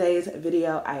of today's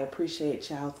video. I appreciate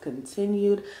y'all's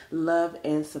continued love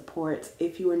and support.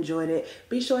 If you enjoyed it,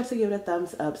 be sure to give it a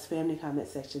thumbs up, spam the comment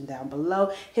section down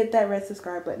below, hit that red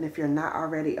subscribe button if you're not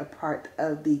already a part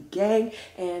of the gang,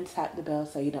 and tap the bell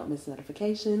so you don't miss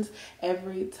notifications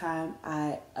every time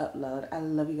I upload. I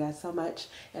love you guys so much,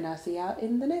 and I'll see y'all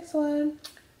in the next one.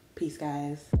 Peace,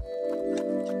 guys.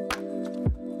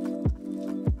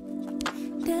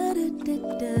 Da da da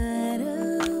da da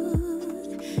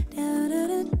da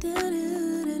da da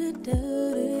da da.